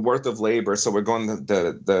then the Worth of Labor. So we're going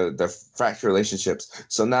the fractured relationships.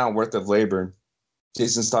 So now Worth of Labor,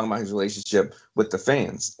 Jason's talking about his relationship with the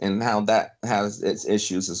fans and how that has its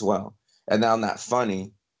issues as well. And now Not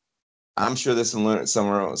Funny, I'm sure there's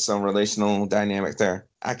some relational dynamic there.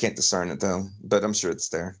 I can't discern it though, but I'm sure it's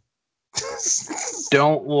there.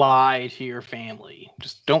 Don't lie to your family.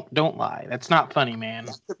 Just don't lie. That's not funny, man.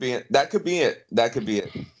 That could be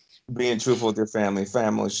it. Being truthful with your family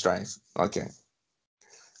strife. Okay.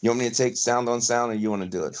 You want me to take sound on sound, or you want to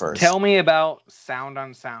do it first? Tell me about Sound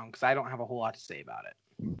on Sound, because I don't have a whole lot to say about it.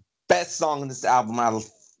 Best song on this album. I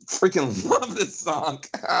freaking love this song.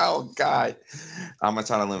 Oh God. I'm gonna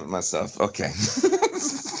try to limit myself. Okay.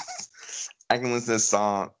 I can listen to this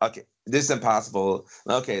song. Okay. This is impossible.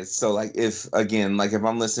 Okay, so like if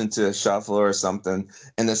I'm listening to a shuffle or something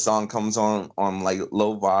and the song comes on like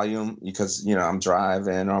low volume because I'm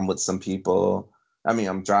driving or I'm with some people. I mean,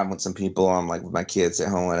 I'm driving with some people, or I'm like with my kids at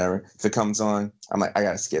home, whatever. If it comes on, I'm like, I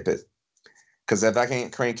gotta skip it. Because if I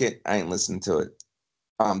can't crank it, I ain't listening to it.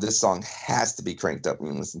 This song has to be cranked up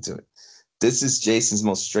when you listen to it. This is Jason's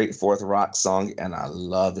most straightforward rock song, and I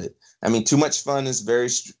love it. I mean, Too Much Fun is very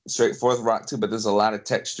straightforward rock too, but there's a lot of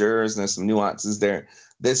textures and there's some nuances there.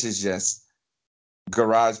 This is just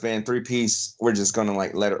garage band 3-piece. We're just gonna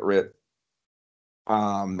like let it rip.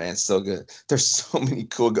 Man, so good. There's so many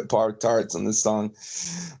cool guitar parts on this song.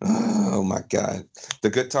 Oh my God. The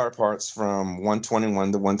guitar parts from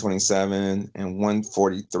 121 to 127 and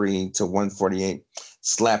 143 to 148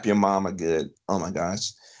 slap your mama good. Oh my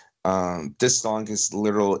gosh. This song is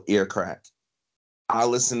literal ear crack. I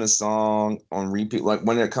listen to the song on repeat, like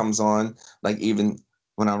when it comes on, like even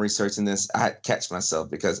when I'm researching this, I catch myself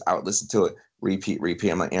because I would listen to it, repeat.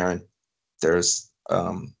 I'm like, Aaron, there's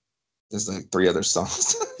like 3 other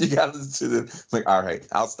songs. You gotta listen to them. I'm like, all right,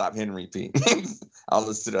 I'll stop hitting repeat. I'll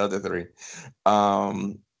listen to the other 3.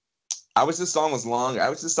 I wish this song was long. I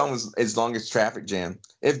wish this song was as long as Traffic Jam.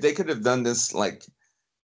 If they could have done this like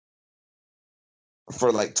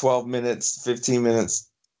for like 12 minutes, 15 minutes,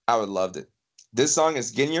 I would have loved it. This song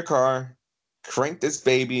is get in your car, crank this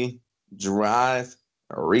baby, drive,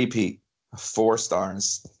 repeat. 4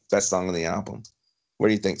 stars. Best song on the album. What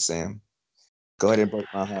do you think, Sam? Go ahead and break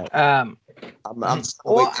my heart. I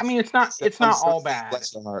mean, it's not all bad.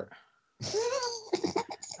 Bless your heart.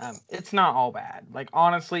 It's not all bad. Like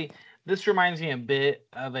honestly, this reminds me a bit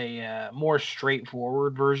of a more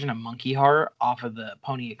straightforward version of Monkey Heart off of the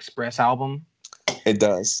Pony Express album. It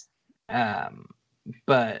does.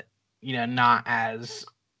 But not as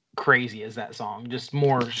crazy as that song. Just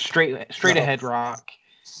more straight ahead rock.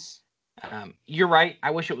 You're right. I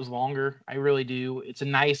wish it was longer. I really do. It's a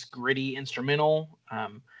nice, gritty instrumental.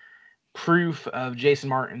 Proof of Jason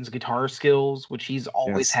Martin's guitar skills, which he's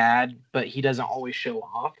always had, but he doesn't always show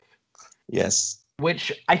off. Yes.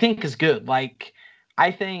 Which I think is good. Like,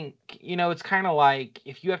 I think, it's kind of like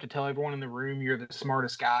if you have to tell everyone in the room you're the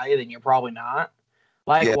smartest guy, then you're probably not.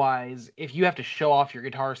 Likewise, if you have to show off your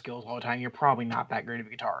guitar skills all the time, you're probably not that great of a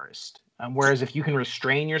guitarist. Whereas if you can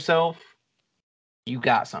restrain yourself, you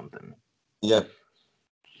got something. Yep.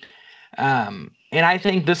 And I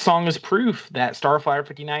think this song is proof that Starflyer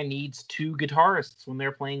 59 needs 2 guitarists when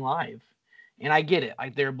they're playing live. And I get it.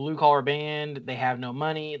 Like, they're a blue collar band. They have no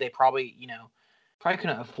money. They probably, probably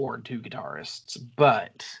couldn't afford 2 guitarists.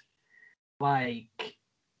 But, like,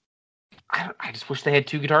 I just wish they had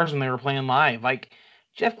 2 guitars when they were playing live. Like,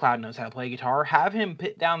 Jeff Cloud knows how to play guitar. Have him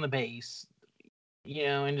put down the bass,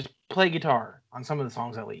 and just play guitar on some of the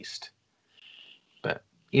songs at least. But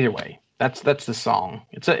either way, that's the song.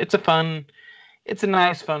 It's a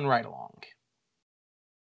nice fun ride along.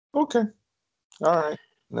 Okay. All right.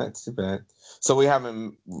 Not too bad. So we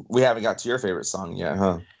haven't got to your favorite song yet,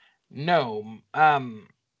 huh? No.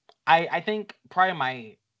 I think probably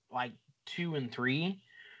my like 2 and 3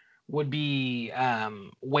 would be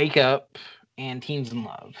Wake Up and Teens in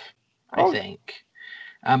Love, I think.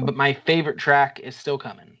 But my favorite track is Still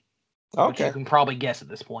Coming. Okay. Which you can probably guess at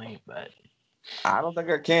this point, but I don't think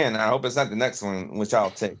I can. I hope it's not the next one, which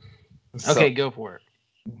I'll take. Okay, go for it.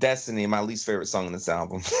 Destiny, my least favorite song in this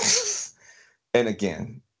album. And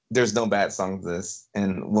again, there's no bad song to this.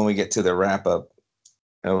 And when we get to the wrap up,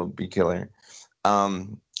 it'll be killer.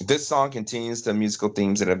 This song continues the musical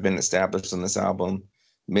themes that have been established on this album.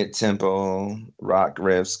 Mid-tempo, rock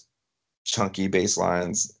riffs, chunky bass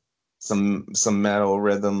lines, some metal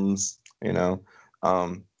rhythms,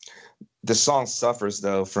 The song suffers,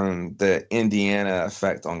 though, from the Indiana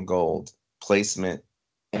effect on Gold, placement,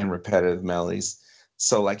 and repetitive melodies.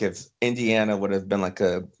 So, like, if Indiana would have been like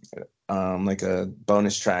a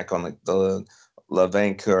bonus track on like the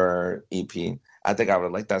Levancoeur EP, I think I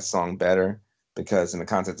would like that song better because in the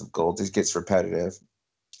context of Gold, it gets repetitive.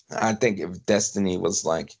 I think if Destiny was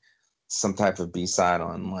like some type of B-side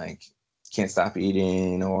on like Can't Stop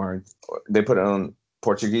Eating, or they put it on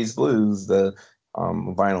Portuguese Blues, the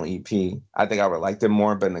vinyl EP, I think I would like them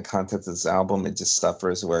more, but in the context of this album, it just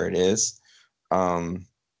suffers where it is.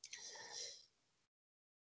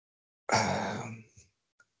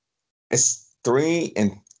 It's 3,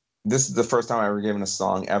 and this is the first time I've ever given a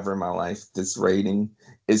song ever in my life this rating.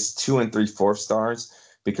 Is 2 3/4 stars,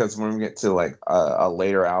 because when we get to like a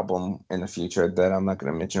later album in the future that I'm not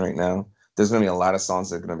going to mention right now, there's going to be a lot of songs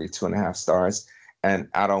that are going to be 2.5 stars, and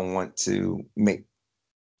I don't want to make.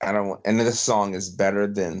 And this song is better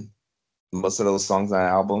than most of those songs on the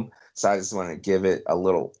album, so I just want to give it a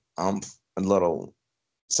little so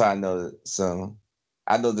I know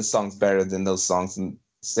this song's better than those songs in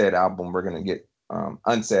said album we're gonna get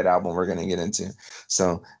unsaid album we're gonna get into.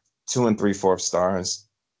 So 2 3/4 stars.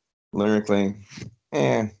 Lyrically,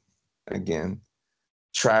 again,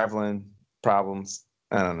 traveling problems.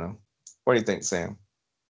 I don't know. What do you think, Sam?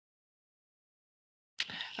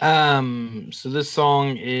 So this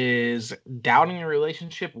song is doubting a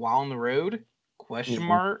relationship while on the road? Question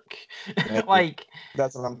mark. Like,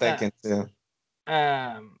 that's what I'm thinking too.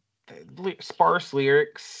 Sparse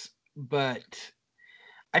lyrics, but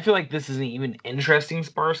I feel like this isn't even interesting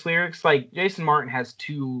sparse lyrics. Like, Jason Martin has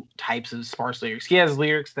 2 types of sparse lyrics. He has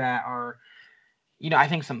lyrics that are, I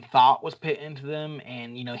think some thought was put into them,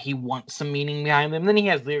 and he wants some meaning behind them. Then he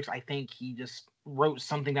has lyrics I think he just wrote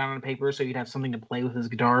something down on paper so he'd have something to play with his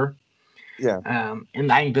guitar. Yeah. And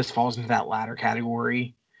I think this falls into that latter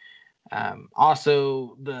category.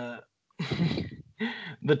 Also, the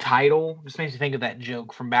the title just makes me think of that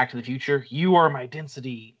joke from Back to the Future. You are my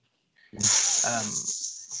density.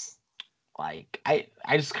 Like, I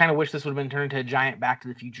just kind of wish this would have been turned into a giant Back to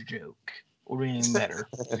the Future joke. Would have been even better.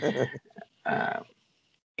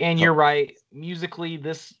 And you're right. Musically,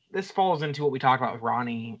 this falls into what we talked about with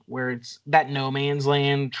Ronnie, where it's that no man's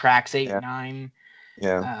land, tracks 8 and 9.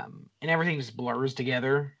 Yeah. And everything just blurs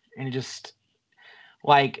together. And it just,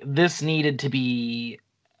 like, this needed to be,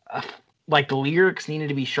 like, the lyrics needed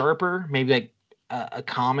to be sharper. Maybe, like, a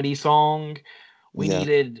comedy song. We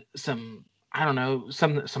needed some, I don't know,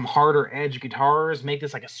 some harder edge guitars. Make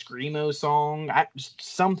this like a screamo song. Just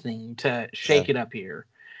something to shake it up here.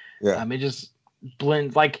 Yeah. It just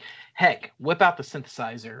blends. Like, heck, whip out the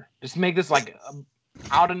synthesizer. Just make this like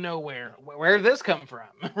out of nowhere. Where did this come from?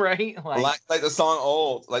 Right? Like the song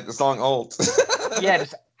Old. Yeah,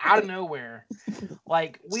 just out of nowhere.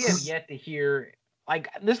 Like, we have yet to hear. Like,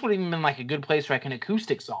 this would have even been like a good place for like an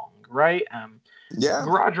acoustic song, right?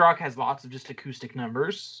 Garage Rock has lots of just acoustic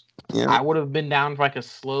numbers. Yeah. I would have been down for like a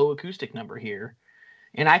slow acoustic number here.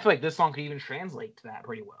 And I feel like this song could even translate to that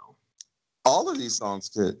pretty well. All of these songs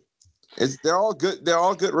could. They're all good. They're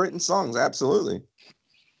all good written songs. Absolutely.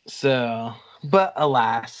 So, but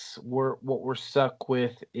alas, what we're stuck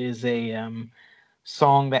with is a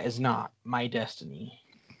song that is not My Destiny.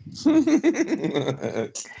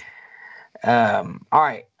 All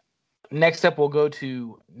right. Next up, we'll go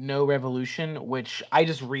to No Revolution, which I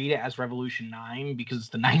just read it as Revolution 9 because it's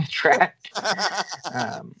the ninth track.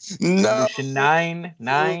 No, Revolution 9,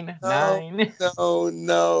 9, no, 9.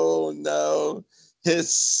 no. No.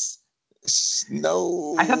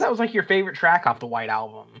 I thought that was like your favorite track off the White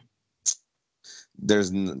Album.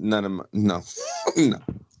 There's none of my, no. No.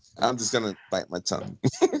 I'm just going to bite my tongue.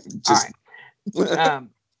 All right.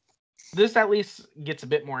 This at least gets a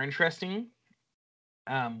bit more interesting.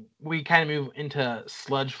 We kind of move into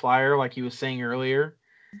Sludge Flyer, like you was saying earlier.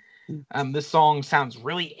 This song sounds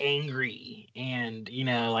really angry, and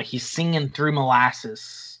like he's singing through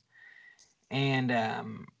molasses. And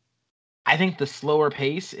I think the slower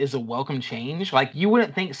pace is a welcome change. Like you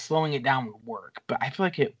wouldn't think slowing it down would work, but I feel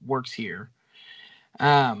like it works here.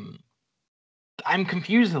 I'm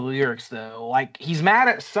confused with the lyrics though. Like he's mad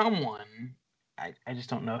at someone. I just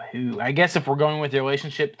don't know who. I guess if we're going with the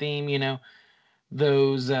relationship theme,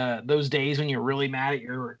 those days when you're really mad at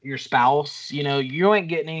your spouse, you ain't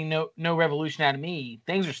getting any no revolution out of me.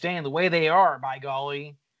 Things are staying the way they are, by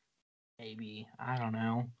golly. Maybe. I don't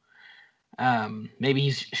know. Maybe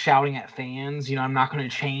he's shouting at fans, I'm not going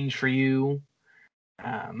to change for you.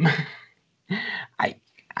 I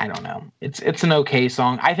don't know. It's an okay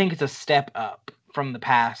song. I think it's a step up from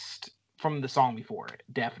the song before it,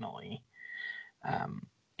 definitely.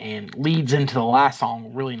 And leads into the last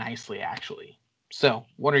song really nicely, actually. So,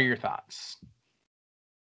 what are your thoughts?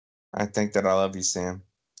 I think that I love you, Sam.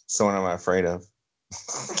 So what am I afraid of?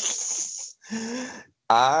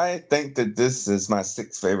 I think that this is my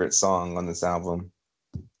sixth favorite song on this album.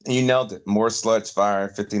 You nailed it. More Sludge Fire,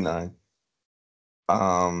 59.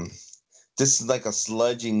 This is like a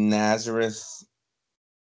sludgy Nazareth.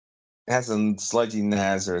 It has a sludgy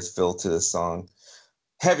Nazareth feel to the song.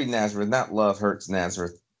 Heavy Nazareth, not Love Hurts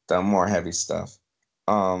Nazareth. The more heavy stuff.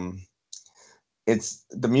 It's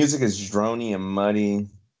the music is drony and muddy.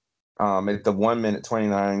 At the 1 minute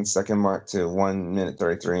 29 second mark to 1 minute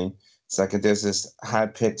 33 second, there's this high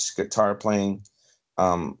pitched guitar playing.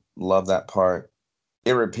 Love that part.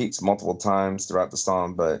 It repeats multiple times throughout the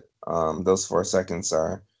song, but those 4 seconds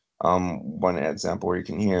are one example where you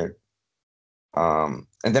can hear it. And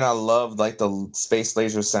then I love like the space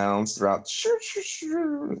laser sounds throughout.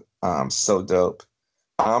 So dope.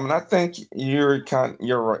 And I think you're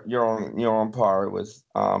on par with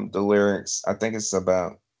the lyrics. I think it's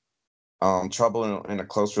about trouble in a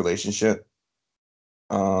close relationship.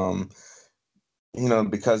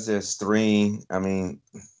 Because there's 3. I mean,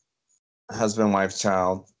 husband, wife,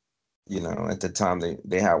 child. At the time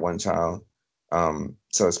they had 1 child.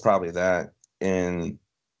 So it's probably that. And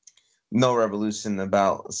No Revolution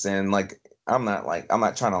about saying like I'm not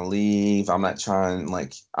trying to leave. I'm not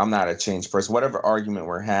a changed person. Whatever argument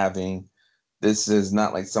we're having, this is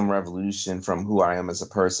not like some revolution from who I am as a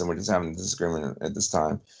person. We're just having a disagreement at this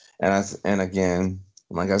time. And again,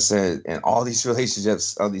 like I said, in all these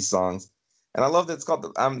relationships, all these songs, and I love that it's called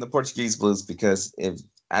the Portuguese Blues, because if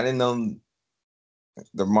I didn't know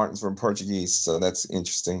the Martins were Portuguese, so that's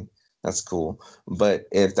interesting. That's cool. But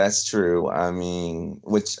if that's true,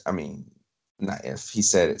 not if he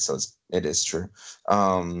said it, so it is true.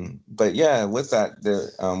 But yeah, with that,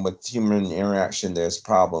 with human interaction, there's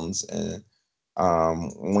problems, and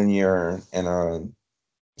when you're in a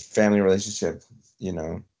family relationship,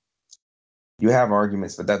 you have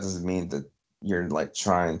arguments, but that doesn't mean that you're like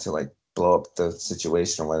trying to like blow up the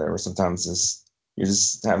situation or whatever. Sometimes you're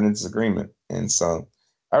just having a disagreement, and so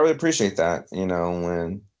I really appreciate that.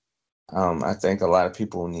 When I think a lot of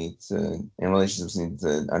people in relationships need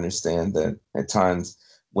to understand that at times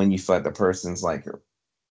when you feel like the person's like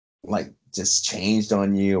just changed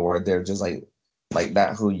on you, or they're just like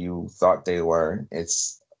not who you thought they were,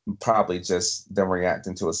 it's probably just them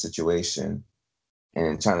reacting to a situation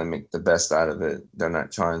and trying to make the best out of it. They're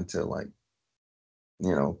not trying to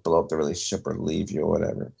blow up the relationship or leave you or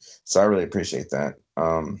whatever. So I really appreciate that.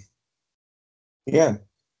 Yeah.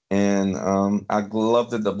 And I love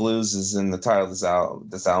that the blues is in the title of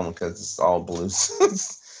this album because it's all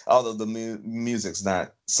blues. Although the music's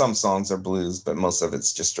not, some songs are blues, but most of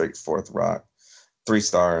it's just straightforward rock. 3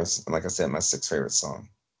 stars, and like I said, my 6th favorite song.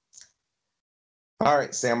 All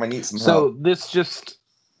right, Sam, I need some help. So this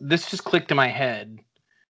just clicked in my head.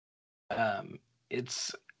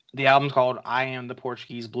 It's the album's called "I Am the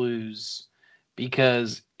Portuguese Blues"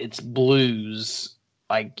 because it's blues,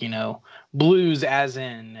 blues as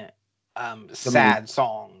in sad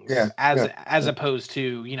songs, as opposed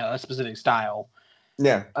to a specific style.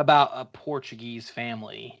 Yeah, about a Portuguese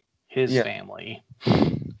family, his family.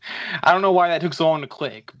 I don't know why that took so long to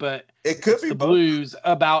click, but it could be the blues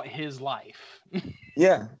about his life.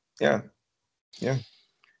 Yeah.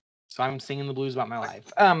 So I'm singing the blues about my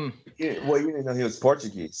life. Well, you didn't know he was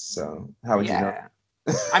Portuguese, so how would you know?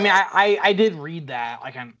 I mean, I did read that.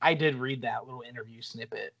 Like, I did read that little interview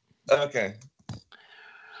snippet. Okay.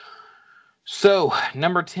 So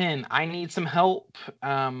number 10, I Need Some Help.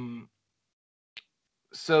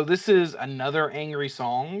 So this is another angry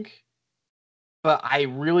song, but I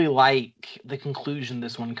really like the conclusion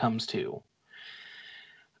this one comes to.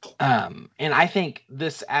 And I think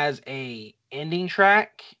this as a ending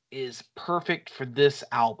track is perfect for this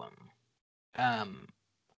album.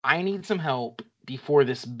 I need some help before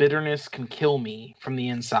this bitterness can kill me from the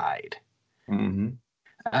inside. Mm-hmm.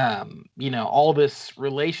 All this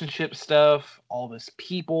relationship stuff, all this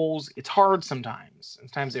people's, it's hard sometimes.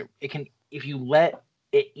 Sometimes it can, if you let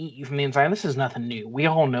it eat you from the inside. This is nothing new. We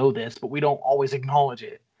all know this, but we don't always acknowledge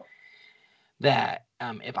it. That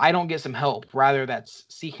if I don't get some help, rather that's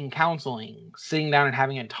seeking counseling, sitting down and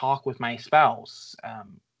having a talk with my spouse,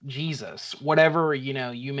 Jesus, whatever,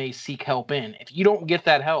 you may seek help in. If you don't get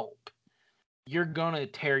that help, you're going to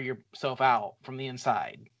tear yourself out from the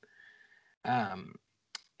inside.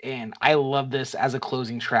 And I love this as a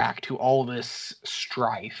closing track to all this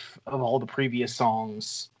strife of all the previous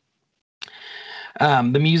songs.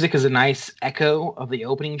 The music is a nice echo of the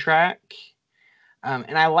opening track.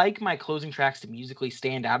 And I like my closing tracks to musically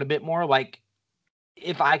stand out a bit more. Like,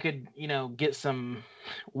 if I could, get some,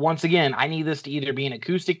 once again, I need this to either be an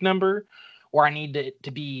acoustic number or I need it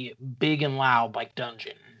to be big and loud like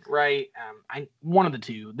Dungeon, right? One of the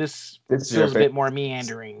two. This feels a bit more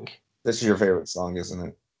meandering. This is your favorite song, isn't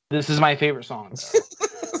it? This is my favorite song,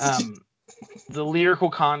 though. The lyrical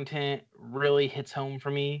content really hits home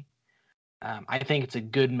for me. I think it's a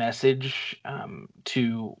good message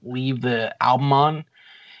to leave the album on.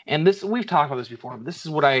 And this, we've talked about this before, but this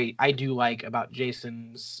is what I do like about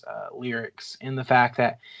Jason's lyrics, and the fact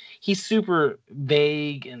that he's super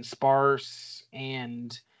vague and sparse,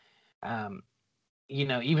 and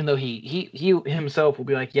even though he himself will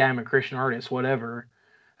be like, yeah, I'm a Christian artist, whatever.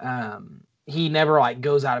 He never like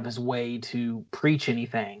goes out of his way to preach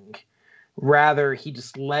anything. Rather, he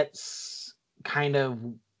just lets kind of,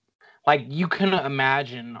 like, you couldn't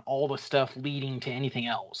imagine all the stuff leading to anything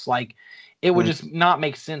else. Like, it would just not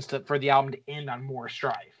make sense for the album to end on more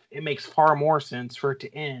strife. It makes far more sense for it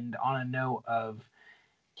to end on a note of,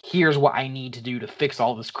 here's what I need to do to fix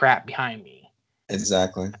all this crap behind me.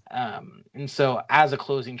 Exactly. And so as a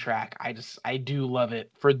closing track, I do love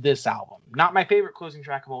it for this album. Not my favorite closing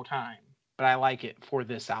track of all time, but I like it for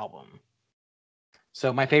this album.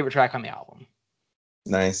 So my favorite track on the album.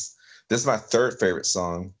 Nice. This is my third favorite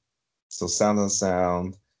song. So Sound on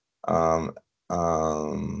Sound.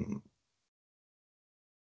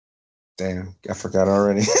 Damn, I forgot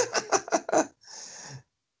already.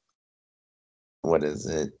 What is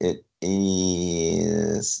it? It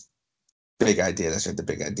is Big Idea. That's right, the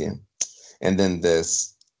Big Idea. And then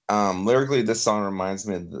this. Lyrically, this song reminds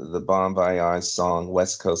me of the Bon Voyage song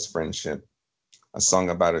West Coast Friendship, a song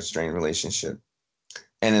about a strained relationship.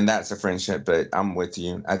 And then that's a friendship, but I'm with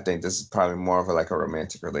you. I think this is probably more of a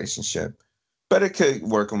romantic relationship. But it could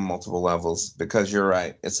work on multiple levels, because you're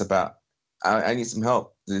right. It's about, I need some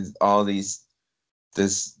help. All this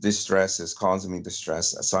stress is causing me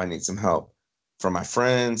distress. So I need some help from my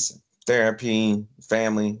friends, therapy,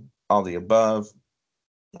 family, all the above.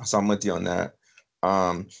 So I'm with you on that.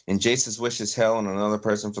 And Jason's wishes hell on another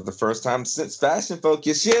person for the first time since Fashion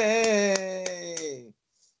Focus. Yay!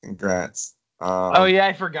 Congrats. Oh yeah,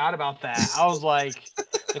 I forgot about that. I was like,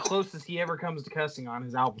 the closest he ever comes to cussing on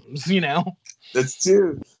his albums, That's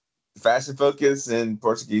true. Fashion Focus and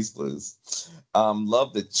Portuguese Blues.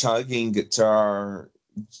 Love the chugging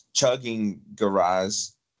garage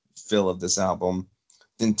feel of this album.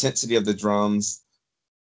 The intensity of the drums.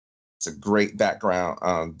 It's a great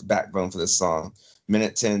backbone for this song.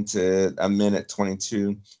 Minute 10 to a minute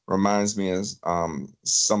 22 reminds me of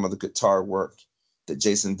some of the guitar work that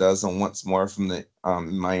Jason does on Once More from the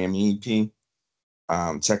Miami EP.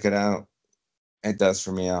 Check it out. It does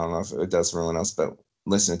for me. I don't know if it does for everyone else, but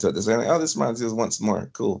listening to it, this reminds me of Once More.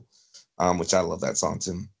 Cool. Which I love that song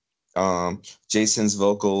too. Jason's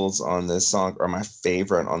vocals on this song are my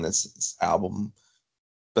favorite on this album.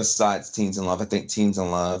 Besides Teens in Love, I think Teens in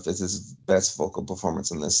Love is his best vocal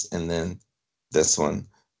performance in this, and then this one.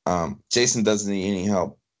 Jason doesn't need any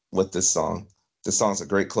help with this song. This song's a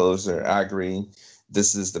great closer. I agree.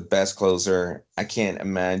 This is the best closer. I can't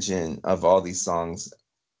imagine of all these songs,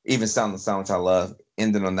 even Sound the Sound, which I love,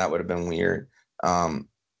 ending on that would have been weird. And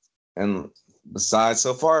besides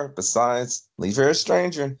Leave Here a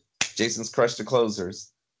Stranger, Jason's crushed the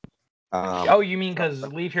closers. Oh, you mean because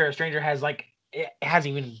Leave Here a Stranger has it has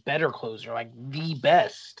even better closer, the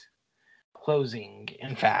best. closing,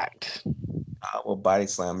 in fact. I will body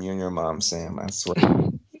slam you and your mom, Sam. I swear.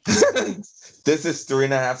 This is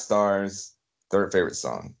 3.5 stars. Third favorite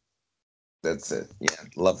song. That's it. Yeah,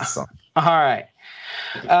 love the song. All right.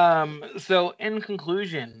 So in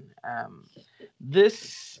conclusion,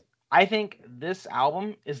 I think this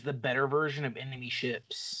album is the better version of Enemy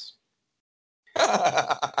Ships.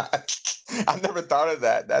 I've never thought of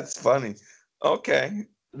that. That's funny. Okay.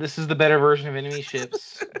 This is the better version of Enemy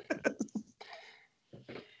Ships.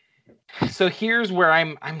 So here's where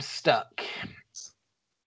I'm stuck.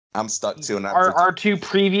 I'm stuck too. And our two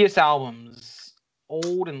previous albums,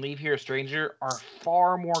 Old and Leave Here a Stranger, are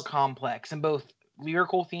far more complex in both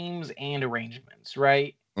lyrical themes and arrangements,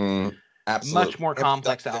 right? Absolutely. Much more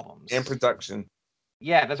complex albums. And production.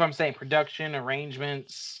 Yeah, that's what I'm saying. Production,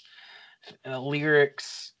 arrangements,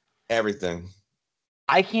 lyrics. Everything.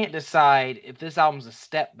 I can't decide if this album's a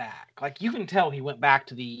step back. Like, you can tell he went back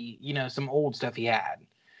to the, some old stuff he had.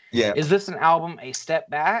 Yeah. Is this an album a step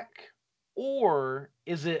back? Or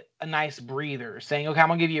is it a nice breather, saying, okay, I'm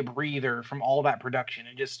going to give you a breather from all that production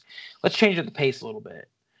and just let's change up the pace a little bit?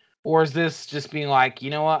 Or is this just being like, you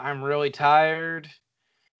know what, I'm really tired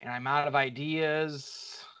and I'm out of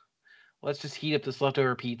ideas. Let's just heat up this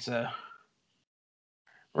leftover pizza.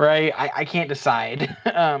 Right? I can't decide.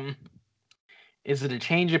 Is it a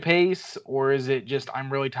change of pace or is it just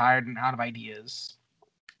I'm really tired and out of ideas?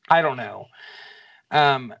 I don't know.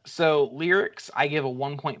 So lyrics, I give a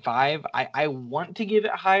 1.5. I want to give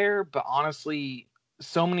it higher, but honestly,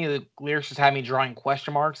 so many of the lyrics just have me drawing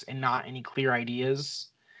question marks and not any clear ideas.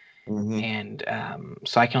 Mm-hmm. And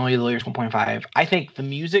so I can only give the lyrics 1.5. I think the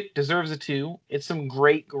music deserves a 2. It's some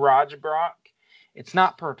great garage rock. It's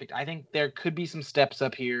not perfect. I think there could be some steps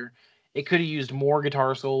up here. It could have used more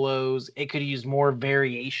guitar solos. It could have used more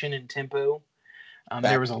variation in tempo.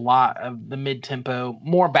 There was a lot of the mid-tempo,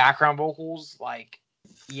 more background vocals. Like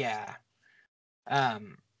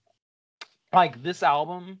this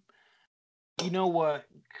album, you know what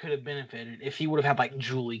could have benefited if he would have had like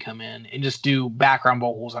Julie come in and just do background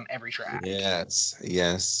vocals on every track.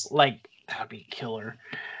 Yes. Like, that'd be killer.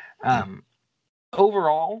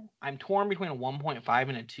 Overall, I'm torn between a 1.5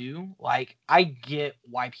 and a 2. Like, I get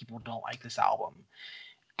why people don't like this album.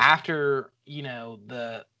 After,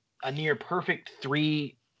 a near perfect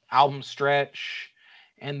 3 album stretch,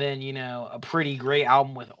 and then, a pretty great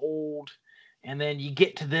album with Old, and then you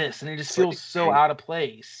get to this, and it just feels so out of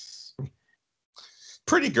place.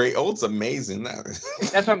 Pretty great. Old's amazing. That's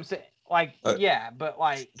what I'm saying. Like, yeah, but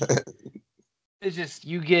like, it's just,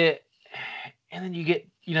 you get,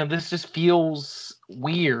 this just feels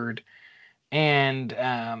weird. And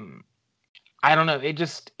I don't know.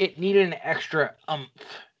 It needed an extra oomph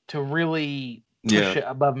to really push it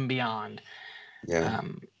above and beyond. Yeah.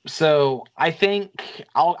 So I think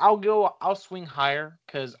I'll swing higher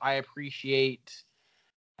because I appreciate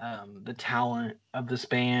the talent of this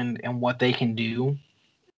band and what they can do.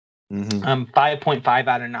 5.5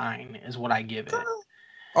 out of 9 is what I give it.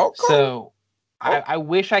 Okay. So I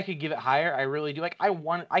wish I could give it higher. I really do. Like,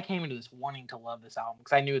 I came into this wanting to love this album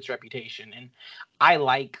because I knew its reputation, and I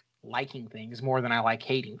like liking things more than I like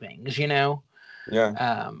hating things,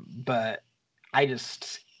 Yeah. But I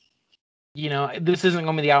just, this isn't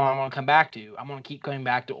going to be the album I'm going to come back to. I'm going to keep coming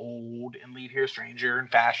back to Old and Leave Here a Stranger and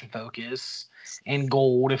Fashion Focus and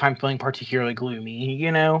Gold if I'm feeling particularly gloomy,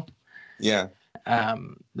 Yeah.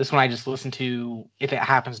 This one I just listen to if it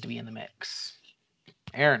happens to be in the mix.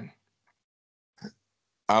 Aaron.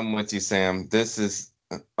 I'm with you, Sam. This is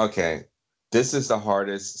okay. This is the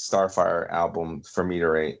hardest Starfire album for me to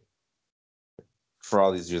rate. For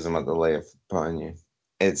all these years, I'm about to lay it upon you.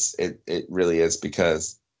 It really is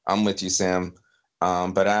because I'm with you, Sam.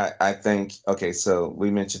 But I think so we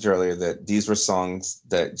mentioned earlier that these were songs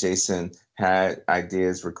that Jason had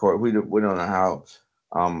ideas record. We don't know how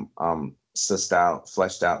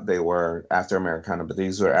fleshed out they were after Americana, but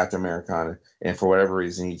these were after Americana, and for whatever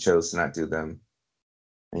reason he chose to not do them.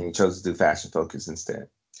 And he chose to do Fashion Focus instead.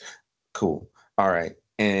 Cool. All right.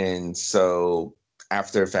 And so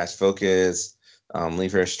after Fashion Focus,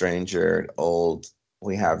 Leave Here a Stranger, Old,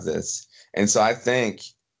 we have this. And so I think,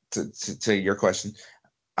 to your question,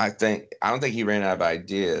 I don't think he ran out of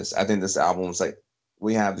ideas. I think this album was like,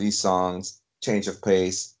 we have these songs, change of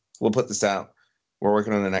pace. We'll put this out. We're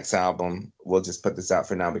working on the next album. We'll just put this out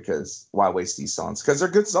for now because why waste these songs? Because they're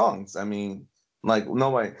good songs. I mean, like, no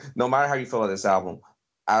matter how you feel about this album,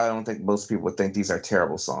 I don't think most people would think these are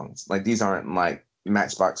terrible songs. Like, these aren't like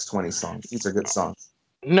Matchbox 20 songs. These are good songs.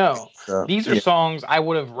 No, these are songs I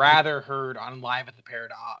would have rather heard on Live at the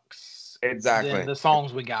Paradox. Exactly. Than the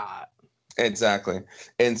songs we got. Exactly.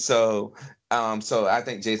 And so I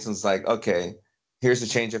think Jason's like, okay, here's a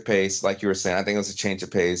change of pace, like you were saying. I think it was a change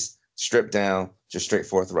of pace, stripped down, just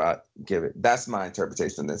straightforward rock. Give it. That's my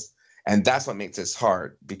interpretation of this, and that's what makes this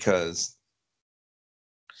hard because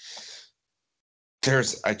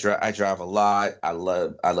I drive a lot. I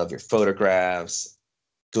love your photographs,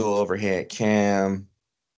 dual overhead cam,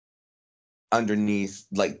 underneath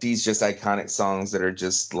like these just iconic songs that are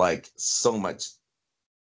just like so much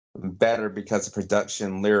better because of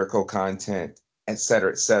production, lyrical content, et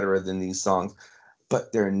cetera, than these songs.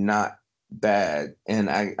 But they're not bad. And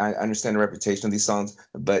I understand the reputation of these songs,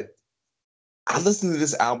 but I listen to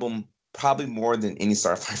this album probably more than any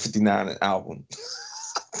Starfire 59 album.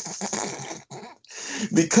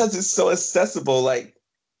 Because it's so accessible. Like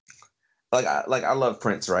I love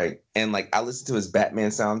Prince, right? And like I listen to his Batman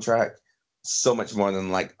soundtrack so much more than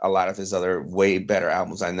like a lot of his other way better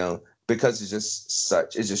albums I know because it's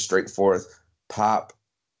just straightforward pop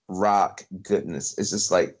rock goodness. It's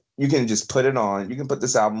just like you can just put it on, you can put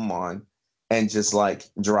this album on and just like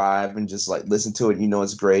drive and just like listen to it. You know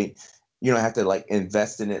it's great. You don't have to like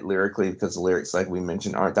invest in it lyrically because the lyrics, like we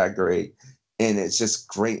mentioned, aren't that great. And it's just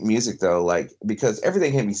great music though, like because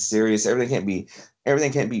everything can't be serious, everything can't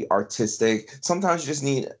be artistic. Sometimes you just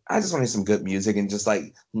need I just want to hear some good music and just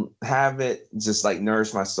like have it just like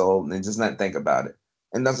nourish my soul and just not think about it.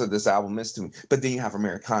 And that's what this album is to me. But then you have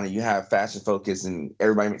Americana, you have Fashion Focus, and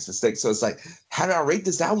everybody makes mistakes. So it's like, how do I rate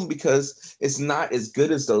this album? Because it's not as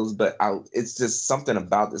good as those, but it's just something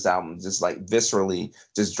about this album, just like viscerally,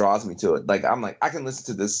 just draws me to it. Like I'm like, I can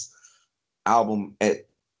listen to this album at.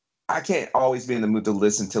 I can't always be in the mood to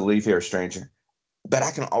listen to Leave Here a Stranger, but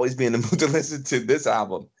I can always be in the mood to listen to this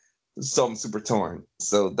album. So I'm super torn.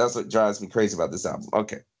 So that's what drives me crazy about this album.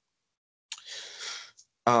 Okay.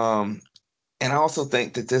 Um, and I also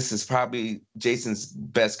think that this is probably Jason's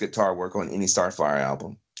best guitar work on any Starfire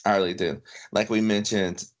album. I really do. Like we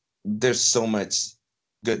mentioned, there's so much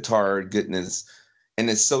guitar goodness, and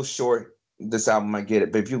it's so short. This album, I get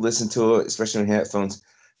it, but if you listen to it, especially on headphones,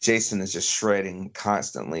 Jason is just shredding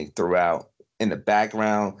constantly throughout. In the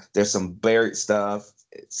background, there's some buried stuff.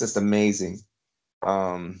 It's just amazing.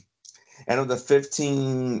 Um, and of the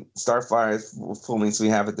 15 Starfire full lengths we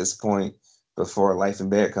have at this point, before Life in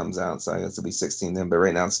Bed comes out, so I guess it'll be 16 then, but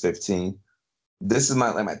right now it's 15. This is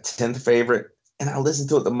my 10th favorite, and I listen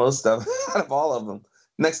to it the most of out of all of them.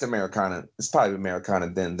 Next to Americana, it's probably Americana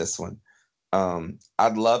then this one.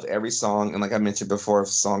 I'd love every song, and like I mentioned before, if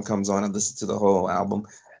a song comes on, I listen to the whole album.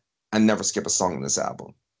 I never skip a song in this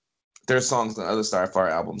album. There are songs on other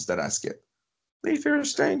Starfire albums that I skip. If you're a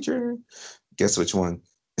stranger, guess which one?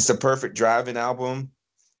 It's a perfect driving album,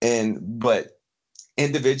 but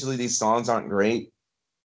individually these songs aren't great.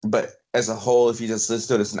 But as a whole, if you just listen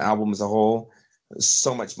to it as an album as a whole, it's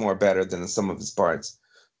so much more better than the sum of its parts.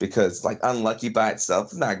 Because like Unlucky by itself,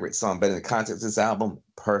 it's not a great song, but in the context of this album,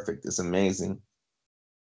 perfect. It's amazing.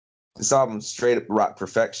 This album straight up rock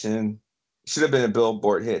perfection. Should have been a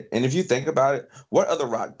Billboard hit. And if you think about it, what other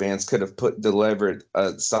rock bands could have delivered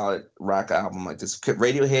a solid rock album like this? Could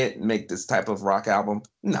Radiohead make this type of rock album?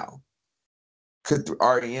 No. Could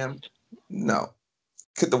REM? No.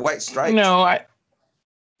 Could the White Stripes? No, I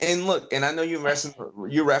And look, and I know you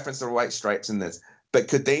referenced the White Stripes in this, but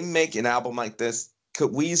could they make an album like this?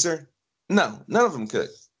 Could Weezer? No, none of them could.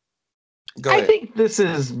 Go I ahead. think this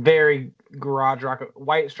is very garage rock.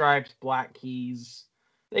 White Stripes, Black Keys,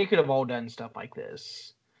 they could have all done stuff like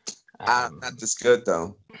this. Not this good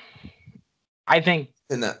though. I think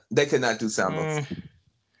They could not do sound mm,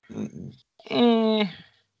 bites. Mm-mm. eh,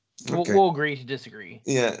 Okay. we'll agree to disagree.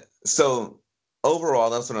 Yeah. So overall,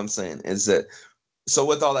 that's what I'm saying is that. So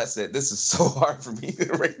with all that said, this is so hard for me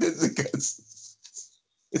to rate this because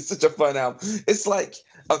it's such a fun album. It's like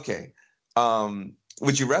okay,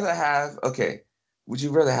 would you rather have okay? Would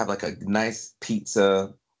you rather have like a nice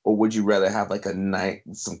pizza or would you rather have like a night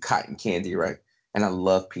some cotton candy, right? And I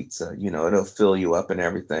love pizza. You know, it'll fill you up and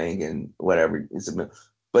everything and whatever.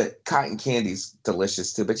 But cotton candy's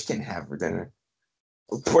delicious too. But you can't have it for dinner.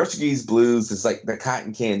 Portuguese blues is like the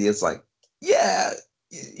cotton candy. It's like, yeah,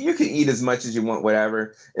 you can eat as much as you want,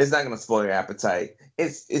 whatever. It's not gonna spoil your appetite.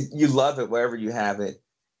 You love it wherever you have it.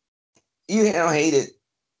 You don't hate it,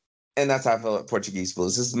 and that's how I feel about Portuguese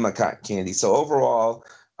blues. This is my cotton candy. So overall,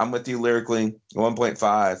 I'm with you lyrically,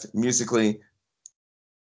 1.5. Musically,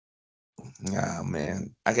 oh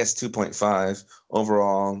man, I guess 2.5.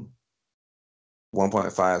 Overall,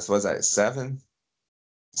 1.5. So what's that? 7?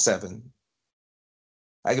 7.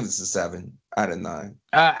 I give this a 7 out of 9.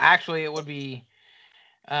 Actually, it would be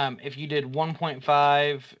if you did 1.5,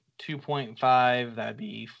 2.5, that'd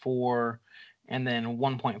be 4, and then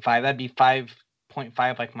 1.5. That'd be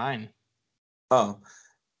 5.5 like mine. Oh,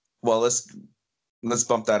 well, let's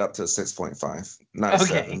bump that up to 6.5, not a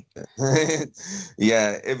Okay. 7.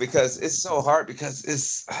 Yeah, because it's so hard because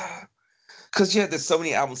there's so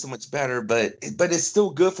many albums so much better, but it's still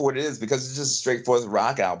good for what it is because it's just a straightforward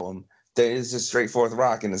rock album. That is just straightforward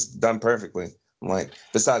rock and it's done perfectly. Like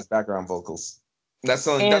besides background vocals, that's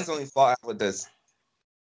the only flaw I have with this.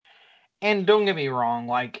 And don't get me wrong,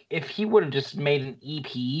 like if he would have just made an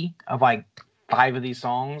EP of like 5 of these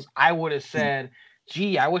songs, I would have said,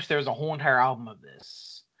 "Gee, I wish there was a whole entire album of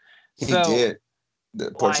this." He did the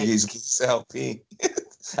like, Portuguese LP.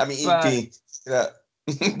 I mean EP. Yeah.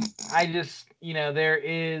 I just, there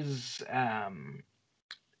is.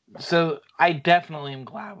 So I definitely am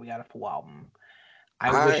glad we got a full album.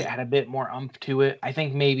 I wish it had a bit more umph to it. I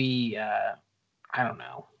think maybe I don't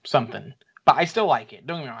know, something. But I still like it.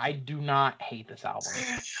 Don't get me wrong. I do not hate this album.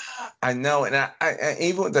 I know, and I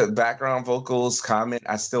even with the background vocals comment,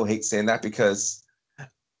 I still hate saying that because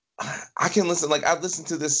I can listen. Like I've listened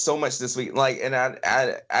to this so much this week, like, and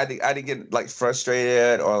I didn't get like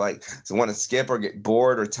frustrated or like want to skip or get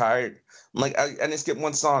bored or tired. Like I didn't skip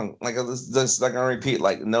one song. Like I was just like on repeat,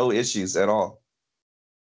 like no issues at all.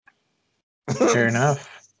 Fair enough.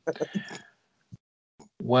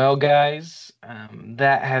 Well, guys,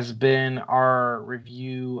 that has been our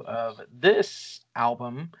review of this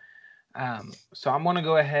album. So I'm going to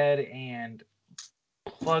go ahead and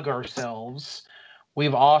plug ourselves.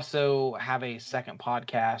 We've also have a second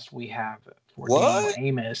podcast we have for Daniel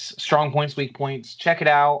Amos, Strong Points, Weak Points. Check it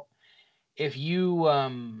out. If you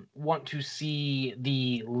want to see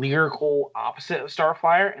the lyrical opposite of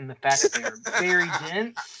Starflyer and the fact that they are very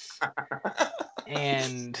dense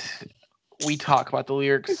and we talk about the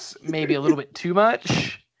lyrics maybe a little bit too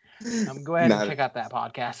much, go ahead and check out that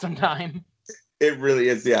podcast sometime. It really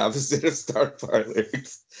is the opposite of Starflyer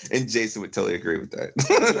lyrics, and Jason would totally agree with that.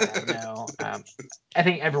 Yeah, no, I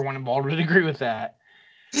think everyone involved would agree with that.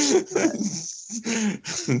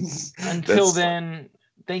 Until then,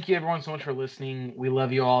 thank you everyone so much for listening. We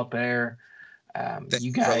love you all out there.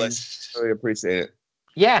 You guys really appreciate it.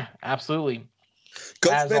 Yeah, absolutely.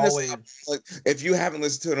 As always, like, if you haven't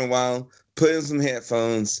listened to it in a while, put in some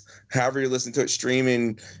headphones, however you listen to it,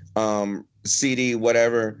 streaming, CD,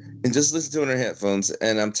 whatever, and just listen to it in headphones.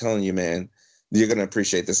 And I'm telling you, man, you're gonna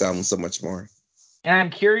appreciate this album so much more. And I'm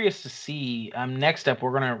curious to see. Next up,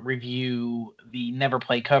 we're gonna review the Never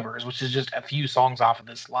Play covers, which is just a few songs off of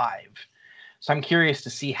this live. So I'm curious to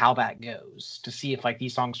see how that goes. To see if like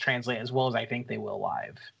these songs translate as well as I think they will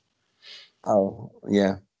live. Oh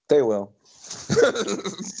yeah, they will.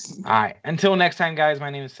 All right. Until next time, guys. My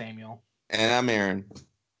name is Samuel. And I'm Aaron.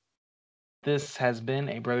 This has been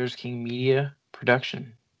a Brothers King Media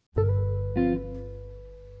production.